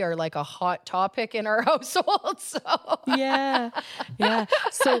and pee are like a hot topic in our household. So yeah.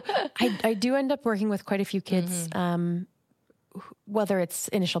 So I do end up working with quite a few kids, whether it's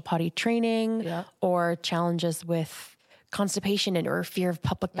initial potty training or challenges with constipation and or fear of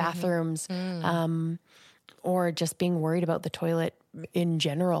public bathrooms, or just being worried about the toilet in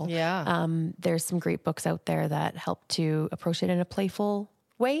general. Yeah. There's some great books out there that help to approach it in a playful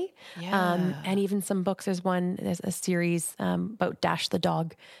way. And even some books, there's a series about Dash the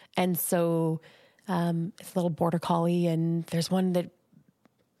dog. And so it's a little border collie, and there's one that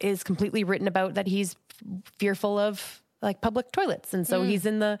is completely written about that he's fearful of like public toilets. And so he's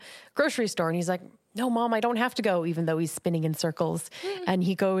in the grocery store and he's like, no, Mom, I don't have to go, even though he's spinning in circles. And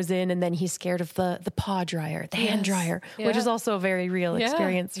he goes in, and then he's scared of the paw dryer, the hand dryer, which is also a very real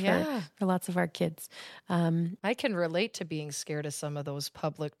experience for lots of our kids. I can relate to being scared of some of those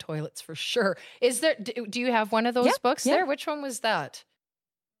public toilets for sure. Is there? Do you have one of those books there? Which one was that?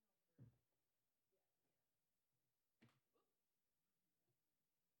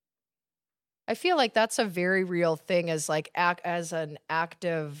 I feel like that's a very real thing as like as an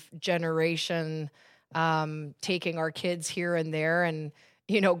active generation, taking our kids here and there and,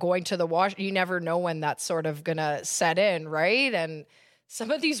 going to the wash. You never know when that's sort of going to set in, right? And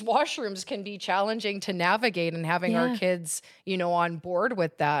some of these washrooms can be challenging to navigate, and having our kids, on board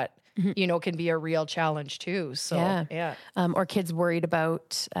with that, can be a real challenge too. So, or kids worried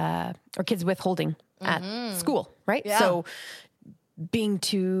about, or kids withholding at school, right? Yeah. So being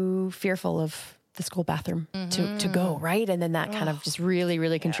too fearful of the school bathroom to go, right? And then that kind of just really,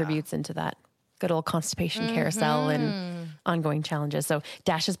 really contributes into that good old constipation carousel and ongoing challenges. So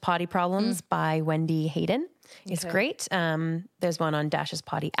Dash's Potty Problems by Wendy Hayden is great. There's one on Dash's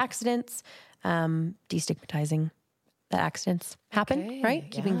potty accidents, destigmatizing that accidents happen, right?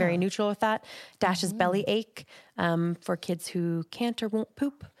 Keeping very neutral with that. Dash's Belly Ache for kids who can't or won't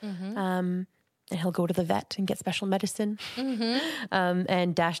poop. And he'll go to the vet and get special medicine.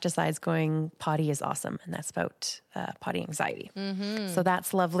 And Dash decides going potty is awesome. And that's about potty anxiety. So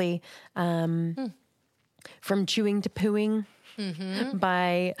that's lovely. From Chewing to Pooing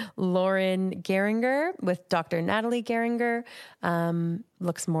by Lauren Geringer with Dr. Natalie Geringer.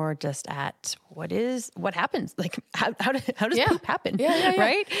 Looks more just at what happens, like how does poop happen,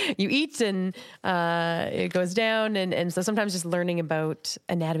 right? You eat and it goes down, and so sometimes just learning about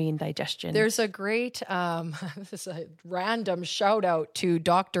anatomy and digestion. There's a great this is a random shout out to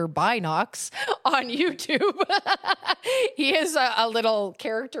Dr. Binox on YouTube. He is a little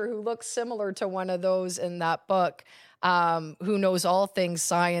character who looks similar to one of those in that book. Who knows all things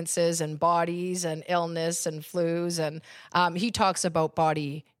sciences and bodies and illness and flus. And he talks about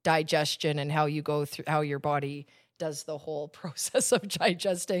body digestion and how you go through, how your body does the whole process of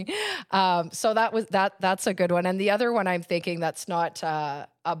digesting. So that's a good one. And the other one I'm thinking that's not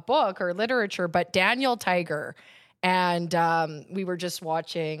a book or literature, but Daniel Tiger. And we were just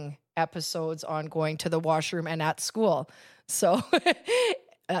watching episodes on going to the washroom and at school. So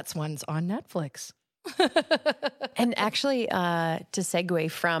that's one's on Netflix. And actually, to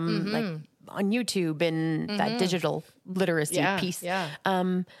segue from like on YouTube and that digital literacy piece,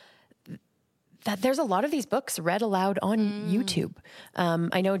 that there's a lot of these books read aloud on YouTube.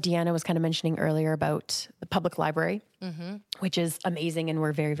 I know Deanna was kind of mentioning earlier about the public library, which is amazing. And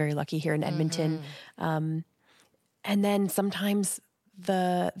we're very, very lucky here in Edmonton. And then sometimes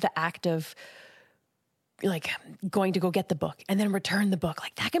the act of like going to go get the book and then return the book,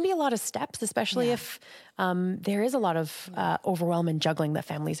 like that can be a lot of steps, especially if there is a lot of overwhelm and juggling that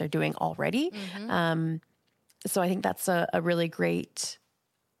families are doing already. So I think that's a really great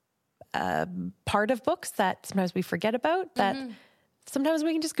part of books that sometimes we forget about, that sometimes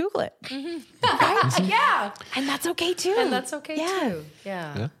we can just Google it. Right? Yeah. And that's okay too.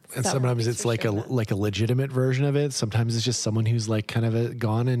 Yeah. And sometimes it's like a legitimate version of it. Sometimes it's just someone who's like kind of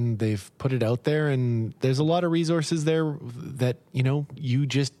gone and they've put it out there, and there's a lot of resources there that, you know, you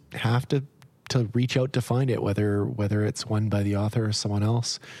just have to reach out to find it, whether it's one by the author or someone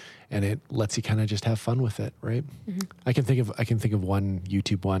else. And it lets you kind of just have fun with it, right? I can think of one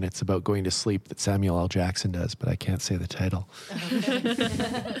YouTube one. It's about going to sleep that Samuel L. Jackson does, but I can't say the title.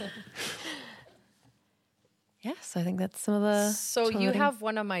 Yes, I think that's some of the. So you have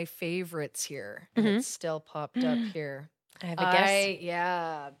one of my favorites here. It's still popped up here. I have a guess.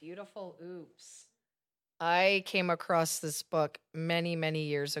 Yeah, beautiful. Oops. I came across this book many, many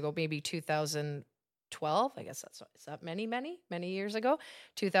years ago, maybe 2012. I guess is that many years ago,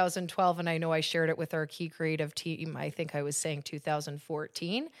 2012. And I know I shared it with our Key Creative team. I think I was saying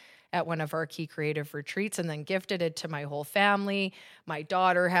 2014 at one of our Key Creative retreats, and then gifted it to my whole family. My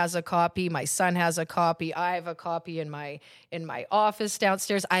daughter has a copy. My son has a copy. I have a copy in my office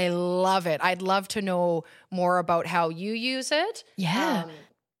downstairs. I love it. I'd love to know more about how you use it. Yeah.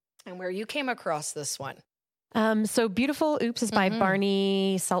 And where you came across this one. So Beautiful Oops is by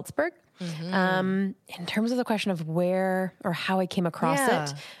Barney Salzberg. In terms of the question of where or how I came across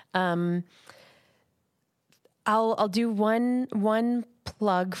it, I'll do one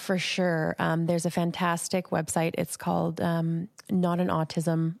plug for sure. There's a fantastic website. It's called Not an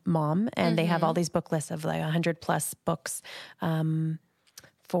Autism Mom, and they have all these book lists of like 100+ books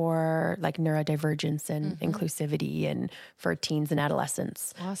for like neurodivergence and inclusivity, and for teens and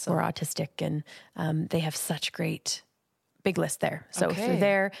adolescents who are autistic, and they have such great big list there. So through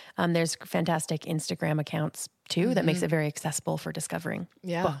there, there's fantastic Instagram accounts too that makes it very accessible for discovering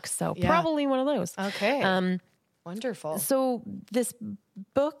books. So probably one of those. Okay. Wonderful. So this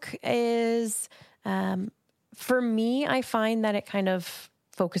book is, for me, I find that it kind of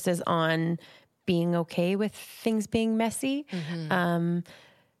focuses on being okay with things being messy.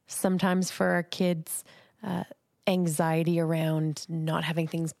 Sometimes for our kids, anxiety around not having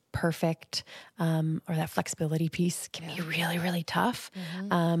things perfect, or that flexibility piece can be really, really tough.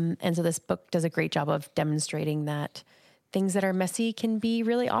 And so this book does a great job of demonstrating that things that are messy can be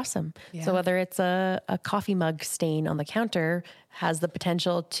really awesome. So whether it's a coffee mug stain on the counter has the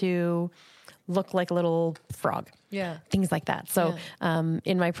potential to look like a little frog. Things like that. So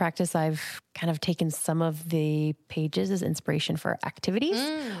in my practice, I've kind of taken some of the pages as inspiration for activities,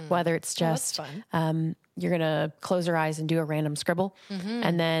 whether it's just you're going to close your eyes and do a random scribble,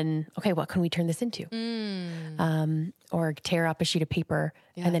 and then, okay, what can we turn this into? Or tear up a sheet of paper,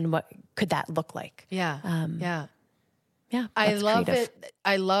 and then what could that look like? Yeah. I love it.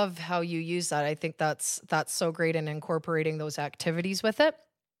 I love how you use that. I think that's so great in incorporating those activities with it.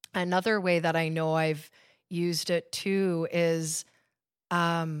 Another way that I know I've used it too is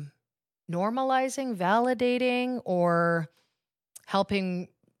normalizing, validating, or helping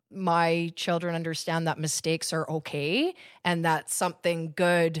my children understand that mistakes are okay and that something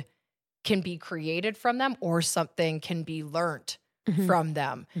good can be created from them or something can be learned from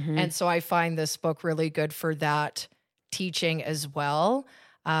them. And so I find this book really good for that teaching as well.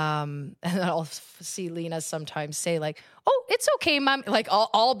 And I'll see Lena sometimes say like, "Oh, it's okay, Mom." Like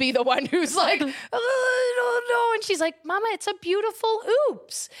I'll be the one who's like, "Oh, I don't know," and she's like, "Mama, it's a beautiful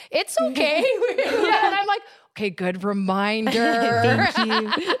oops. It's okay." And I'm like, "Okay, good reminder.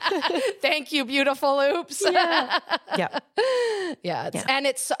 Thank you. Thank you, beautiful oops." And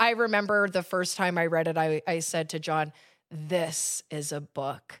it's. I remember the first time I read it, I said to John, "This is a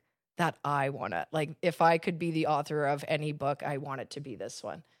book that I want to, like, if I could be the author of any book, I want it to be this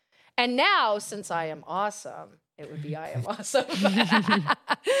one." And now, since I am awesome, it would be I Am Awesome.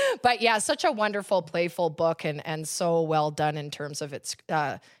 But yeah, such a wonderful, playful book, and so well done in terms of its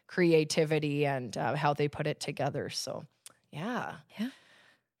creativity and how they put it together. So yeah.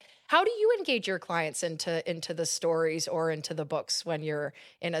 How do you engage your clients into the stories or into the books when you're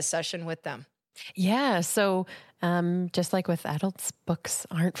in a session with them? Yeah. So just like with adults, books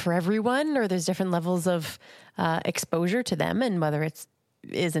aren't for everyone, or there's different levels of exposure to them, and whether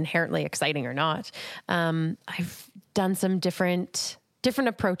is inherently exciting or not. I've done some different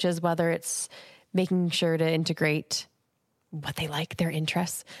approaches, whether it's making sure to integrate what they like, their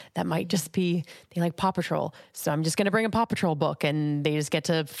interests. That might just be they like Paw Patrol. So I'm just going to bring a Paw Patrol book and they just get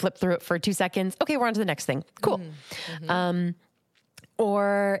to flip through it for 2 seconds. Okay, we're on to the next thing. Cool.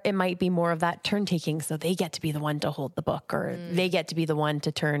 Or it might be more of that turn taking. So they get to be the one to hold the book, or they get to be the one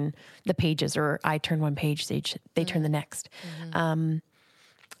to turn the pages, or I turn one page, they turn the next.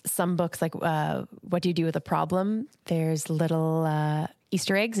 Some books, like What Do You Do with a Problem? There's little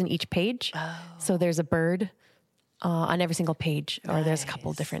Easter eggs in each page. So there's a bird on every single page, or there's a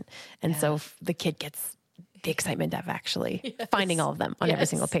couple different. And so the kid gets the excitement of actually finding all of them on every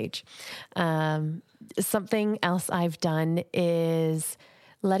single page. Something else I've done is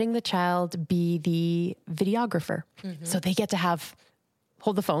letting the child be the videographer. So they get to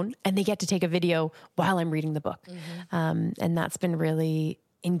hold the phone and they get to take a video while I'm reading the book. And that's been really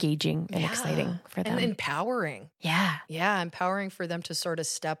engaging and exciting for them. And empowering. Yeah. Yeah, empowering for them to sort of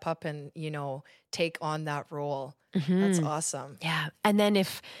step up and, take on that role. That's awesome. Yeah. And then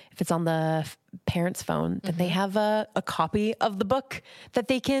if it's on the parent's phone, then they have a copy of the book that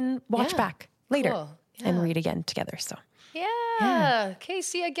they can watch back later and read again together. So yeah. Okay.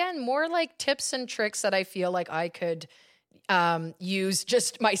 See, again, more like tips and tricks that I feel like I could use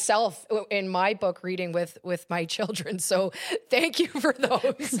just myself in my book reading with my children. So thank you for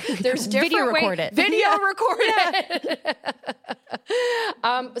those. There's different video record it. Video record it.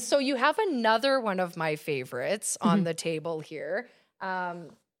 So you have another one of my favorites on the table here.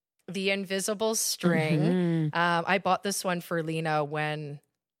 The Invisible String. I bought this one for Lena when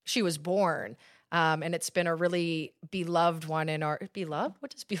she was born. And it's been a really beloved one in our beloved.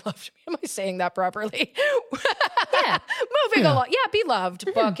 What does beloved mean? Am I saying that properly? Moving along. Yeah,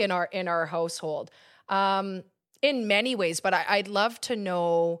 beloved book in our household. In many ways, but I'd love to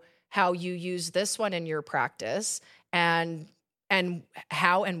know how you use this one in your practice and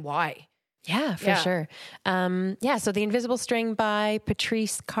how and why. Yeah, for sure. So The Invisible String by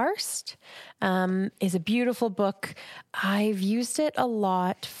Patrice Karst is a beautiful book. I've used it a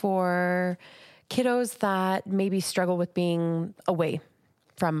lot for kiddos that maybe struggle with being away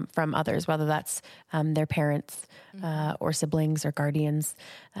from others, whether that's their parents or siblings or guardians.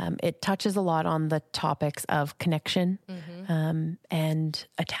 It touches a lot on the topics of connection and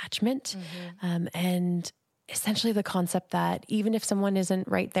attachment and essentially the concept that even if someone isn't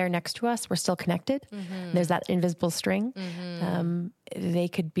right there next to us, we're still connected. There's that invisible string. They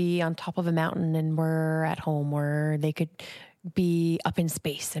could be on top of a mountain and we're at home, or they could be up in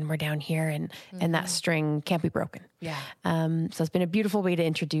space and we're down here, and that string can't be broken. So it's been a beautiful way to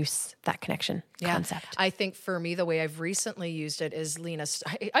introduce that connection concept. I think for me, the way I've recently used it is Lena is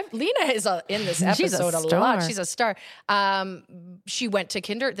in this episode a lot. She's a star. She went to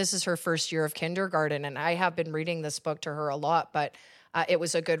this is her first year of kindergarten, and I have been reading this book to her a lot, but it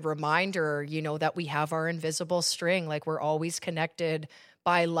was a good reminder, that we have our invisible string, like we're always connected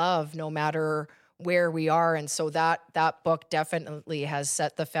by love, no matter where we are. And so that book definitely has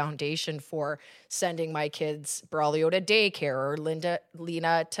set the foundation for sending my kids Braulio to daycare or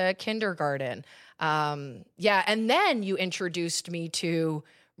Lena to kindergarten. And then you introduced me to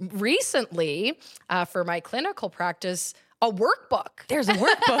recently for my clinical practice, a workbook. There's a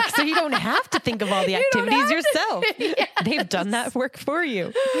workbook, so you don't have to think of all the activities yourself. They've done that work for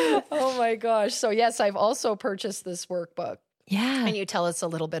you. Oh my gosh. So yes, I've also purchased this workbook. Yeah. Can you tell us a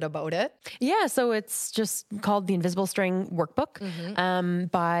little bit about it? Yeah. So it's just called The Invisible String Workbook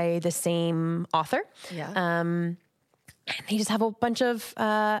by the same author. Yeah. And they just have a bunch of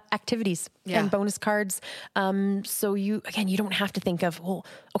activities and bonus cards. So you don't have to think of,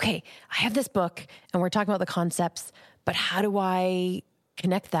 I have this book and we're talking about the concepts, but how do I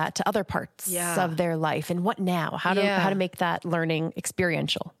connect that to other parts of their life, and what now? How to make that learning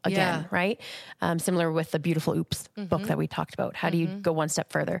experiential again, right? Similar with the Beautiful Oops book that we talked about. How do you go one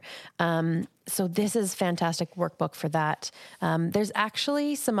step further? So this is fantastic workbook for that. There's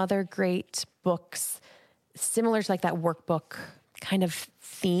actually some other great books similar to like that workbook kind of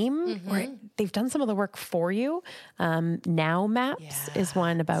theme where they've done some of the work for you. Now Maps is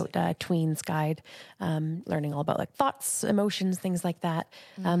one about Tween's Guide, learning all about like thoughts, emotions, things like that.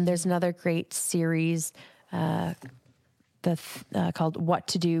 There's another great series called What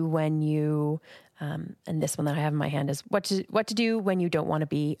to Do When You, and this one that I have in my hand is What to Do When You Don't Want to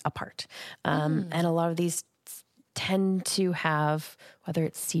Be Apart. And a lot of these tend to have, whether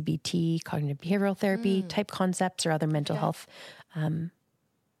it's CBT, cognitive behavioral therapy type concepts, or other mental health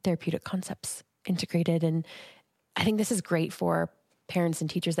therapeutic concepts integrated. And I think this is great for parents and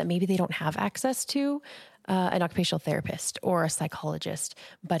teachers that maybe they don't have access to an occupational therapist or a psychologist,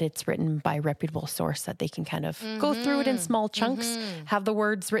 but it's written by a reputable source that they can kind of go through it in small chunks, have the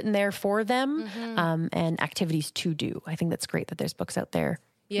words written there for them, and activities to do. I think that's great that there's books out there.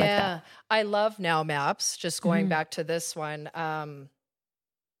 Yeah. like that. I love Now Maps, just going back to this one.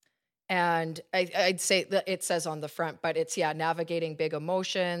 And I'd say that it says on the front, but it's, navigating big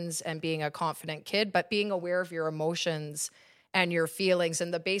emotions and being a confident kid, but being aware of your emotions and your feelings.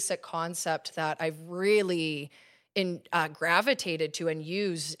 And the basic concept that I've really gravitated to and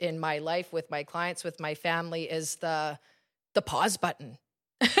use in my life with my clients, with my family, is the pause button.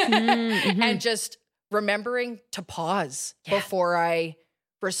 And just remembering to pause before I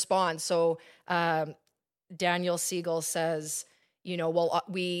respond. So Daniel Siegel says,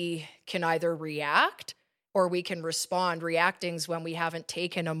 we can either react or we can respond. Reacting's when we haven't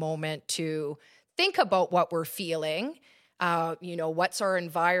taken a moment to think about what we're feeling. What's our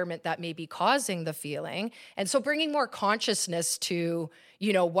environment that may be causing the feeling? And so bringing more consciousness to,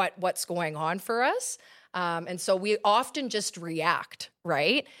 what's going on for us. And so we often just react,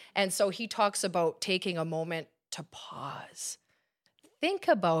 right? And so he talks about taking a moment to pause. Think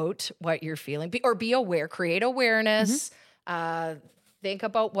about what you're feeling, or be aware, create awareness, think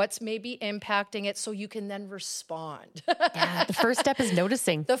about what's maybe impacting it so you can then respond. The first step is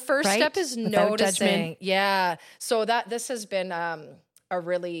noticing. The first step is Without noticing. judgment. Yeah. So this has been a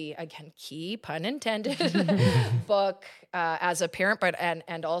really, again, key, pun intended, book as a parent, but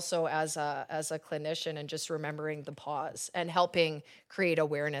and also as a clinician, and just remembering the pause and helping create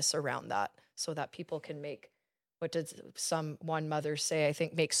awareness around that so that people can make, what did one mother say? I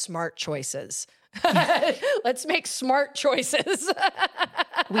think make smart choices. Let's make smart choices.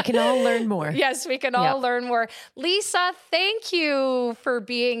 We can all learn more. Yes, we can all learn more. Lisa, thank you for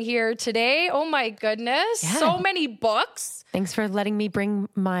being here today. Oh my goodness. Yeah. So many books. Thanks for letting me bring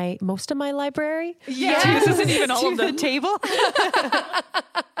most of my library. Yes. This isn't even all of to them. the table.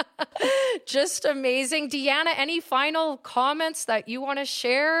 Just amazing. Deanna, any final comments that you want to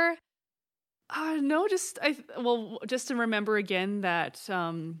share? No, just to remember again that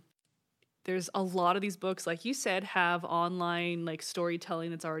there's a lot of these books, like you said, have online like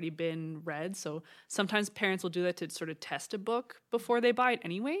storytelling that's already been read. So sometimes parents will do that to sort of test a book before they buy it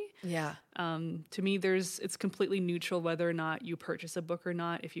anyway. Yeah. To me, it's completely neutral whether or not you purchase a book or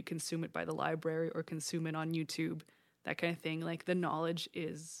not, if you consume it by the library or consume it on YouTube, that kind of thing. Like, the knowledge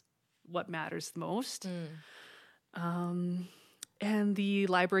is what matters the most. And the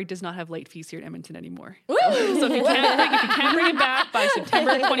library does not have late fees here in Edmonton anymore. So if you can't bring it back by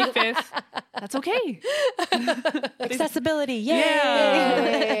September 25th, that's okay. Accessibility. Yay.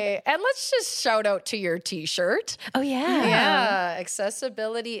 Yay. And let's just shout out to your t-shirt. Oh, yeah. Yeah.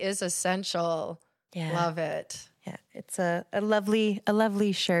 Accessibility is essential. Yeah. Love it. Yeah. It's a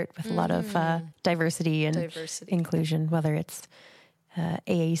lovely shirt with a lot of diversity and inclusion, whether it's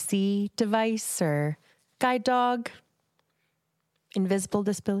AAC device or guide dog. Invisible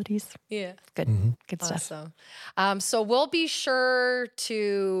disabilities. Yeah. Good stuff. Awesome. So we'll be sure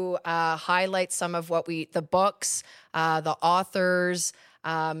to highlight some of the books, the authors,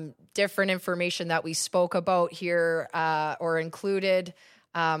 different information that we spoke about here or included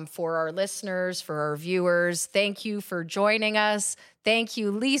for our listeners, for our viewers. Thank you for joining us. Thank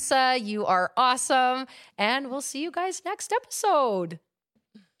you, Lisa. You are awesome. And we'll see you guys next episode.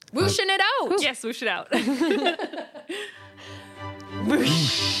 Whooshing it out. Yes, whoosh it out.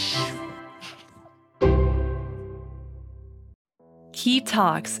 Key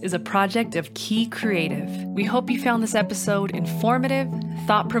Talks is a project of Key Creative. We hope you found this episode informative,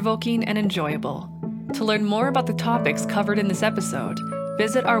 thought-provoking, and enjoyable. To learn more about the topics covered in this episode,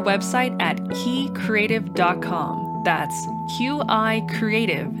 visit our website at keycreative.com. That's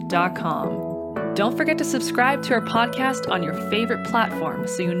QICreative.com. Don't forget to subscribe to our podcast on your favorite platform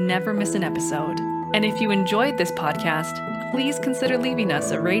so you never miss an episode. And if you enjoyed this podcast, please consider leaving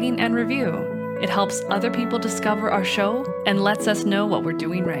us a rating and review. It helps other people discover our show and lets us know what we're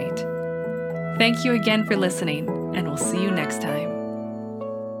doing right. Thank you again for listening, and we'll see you next time.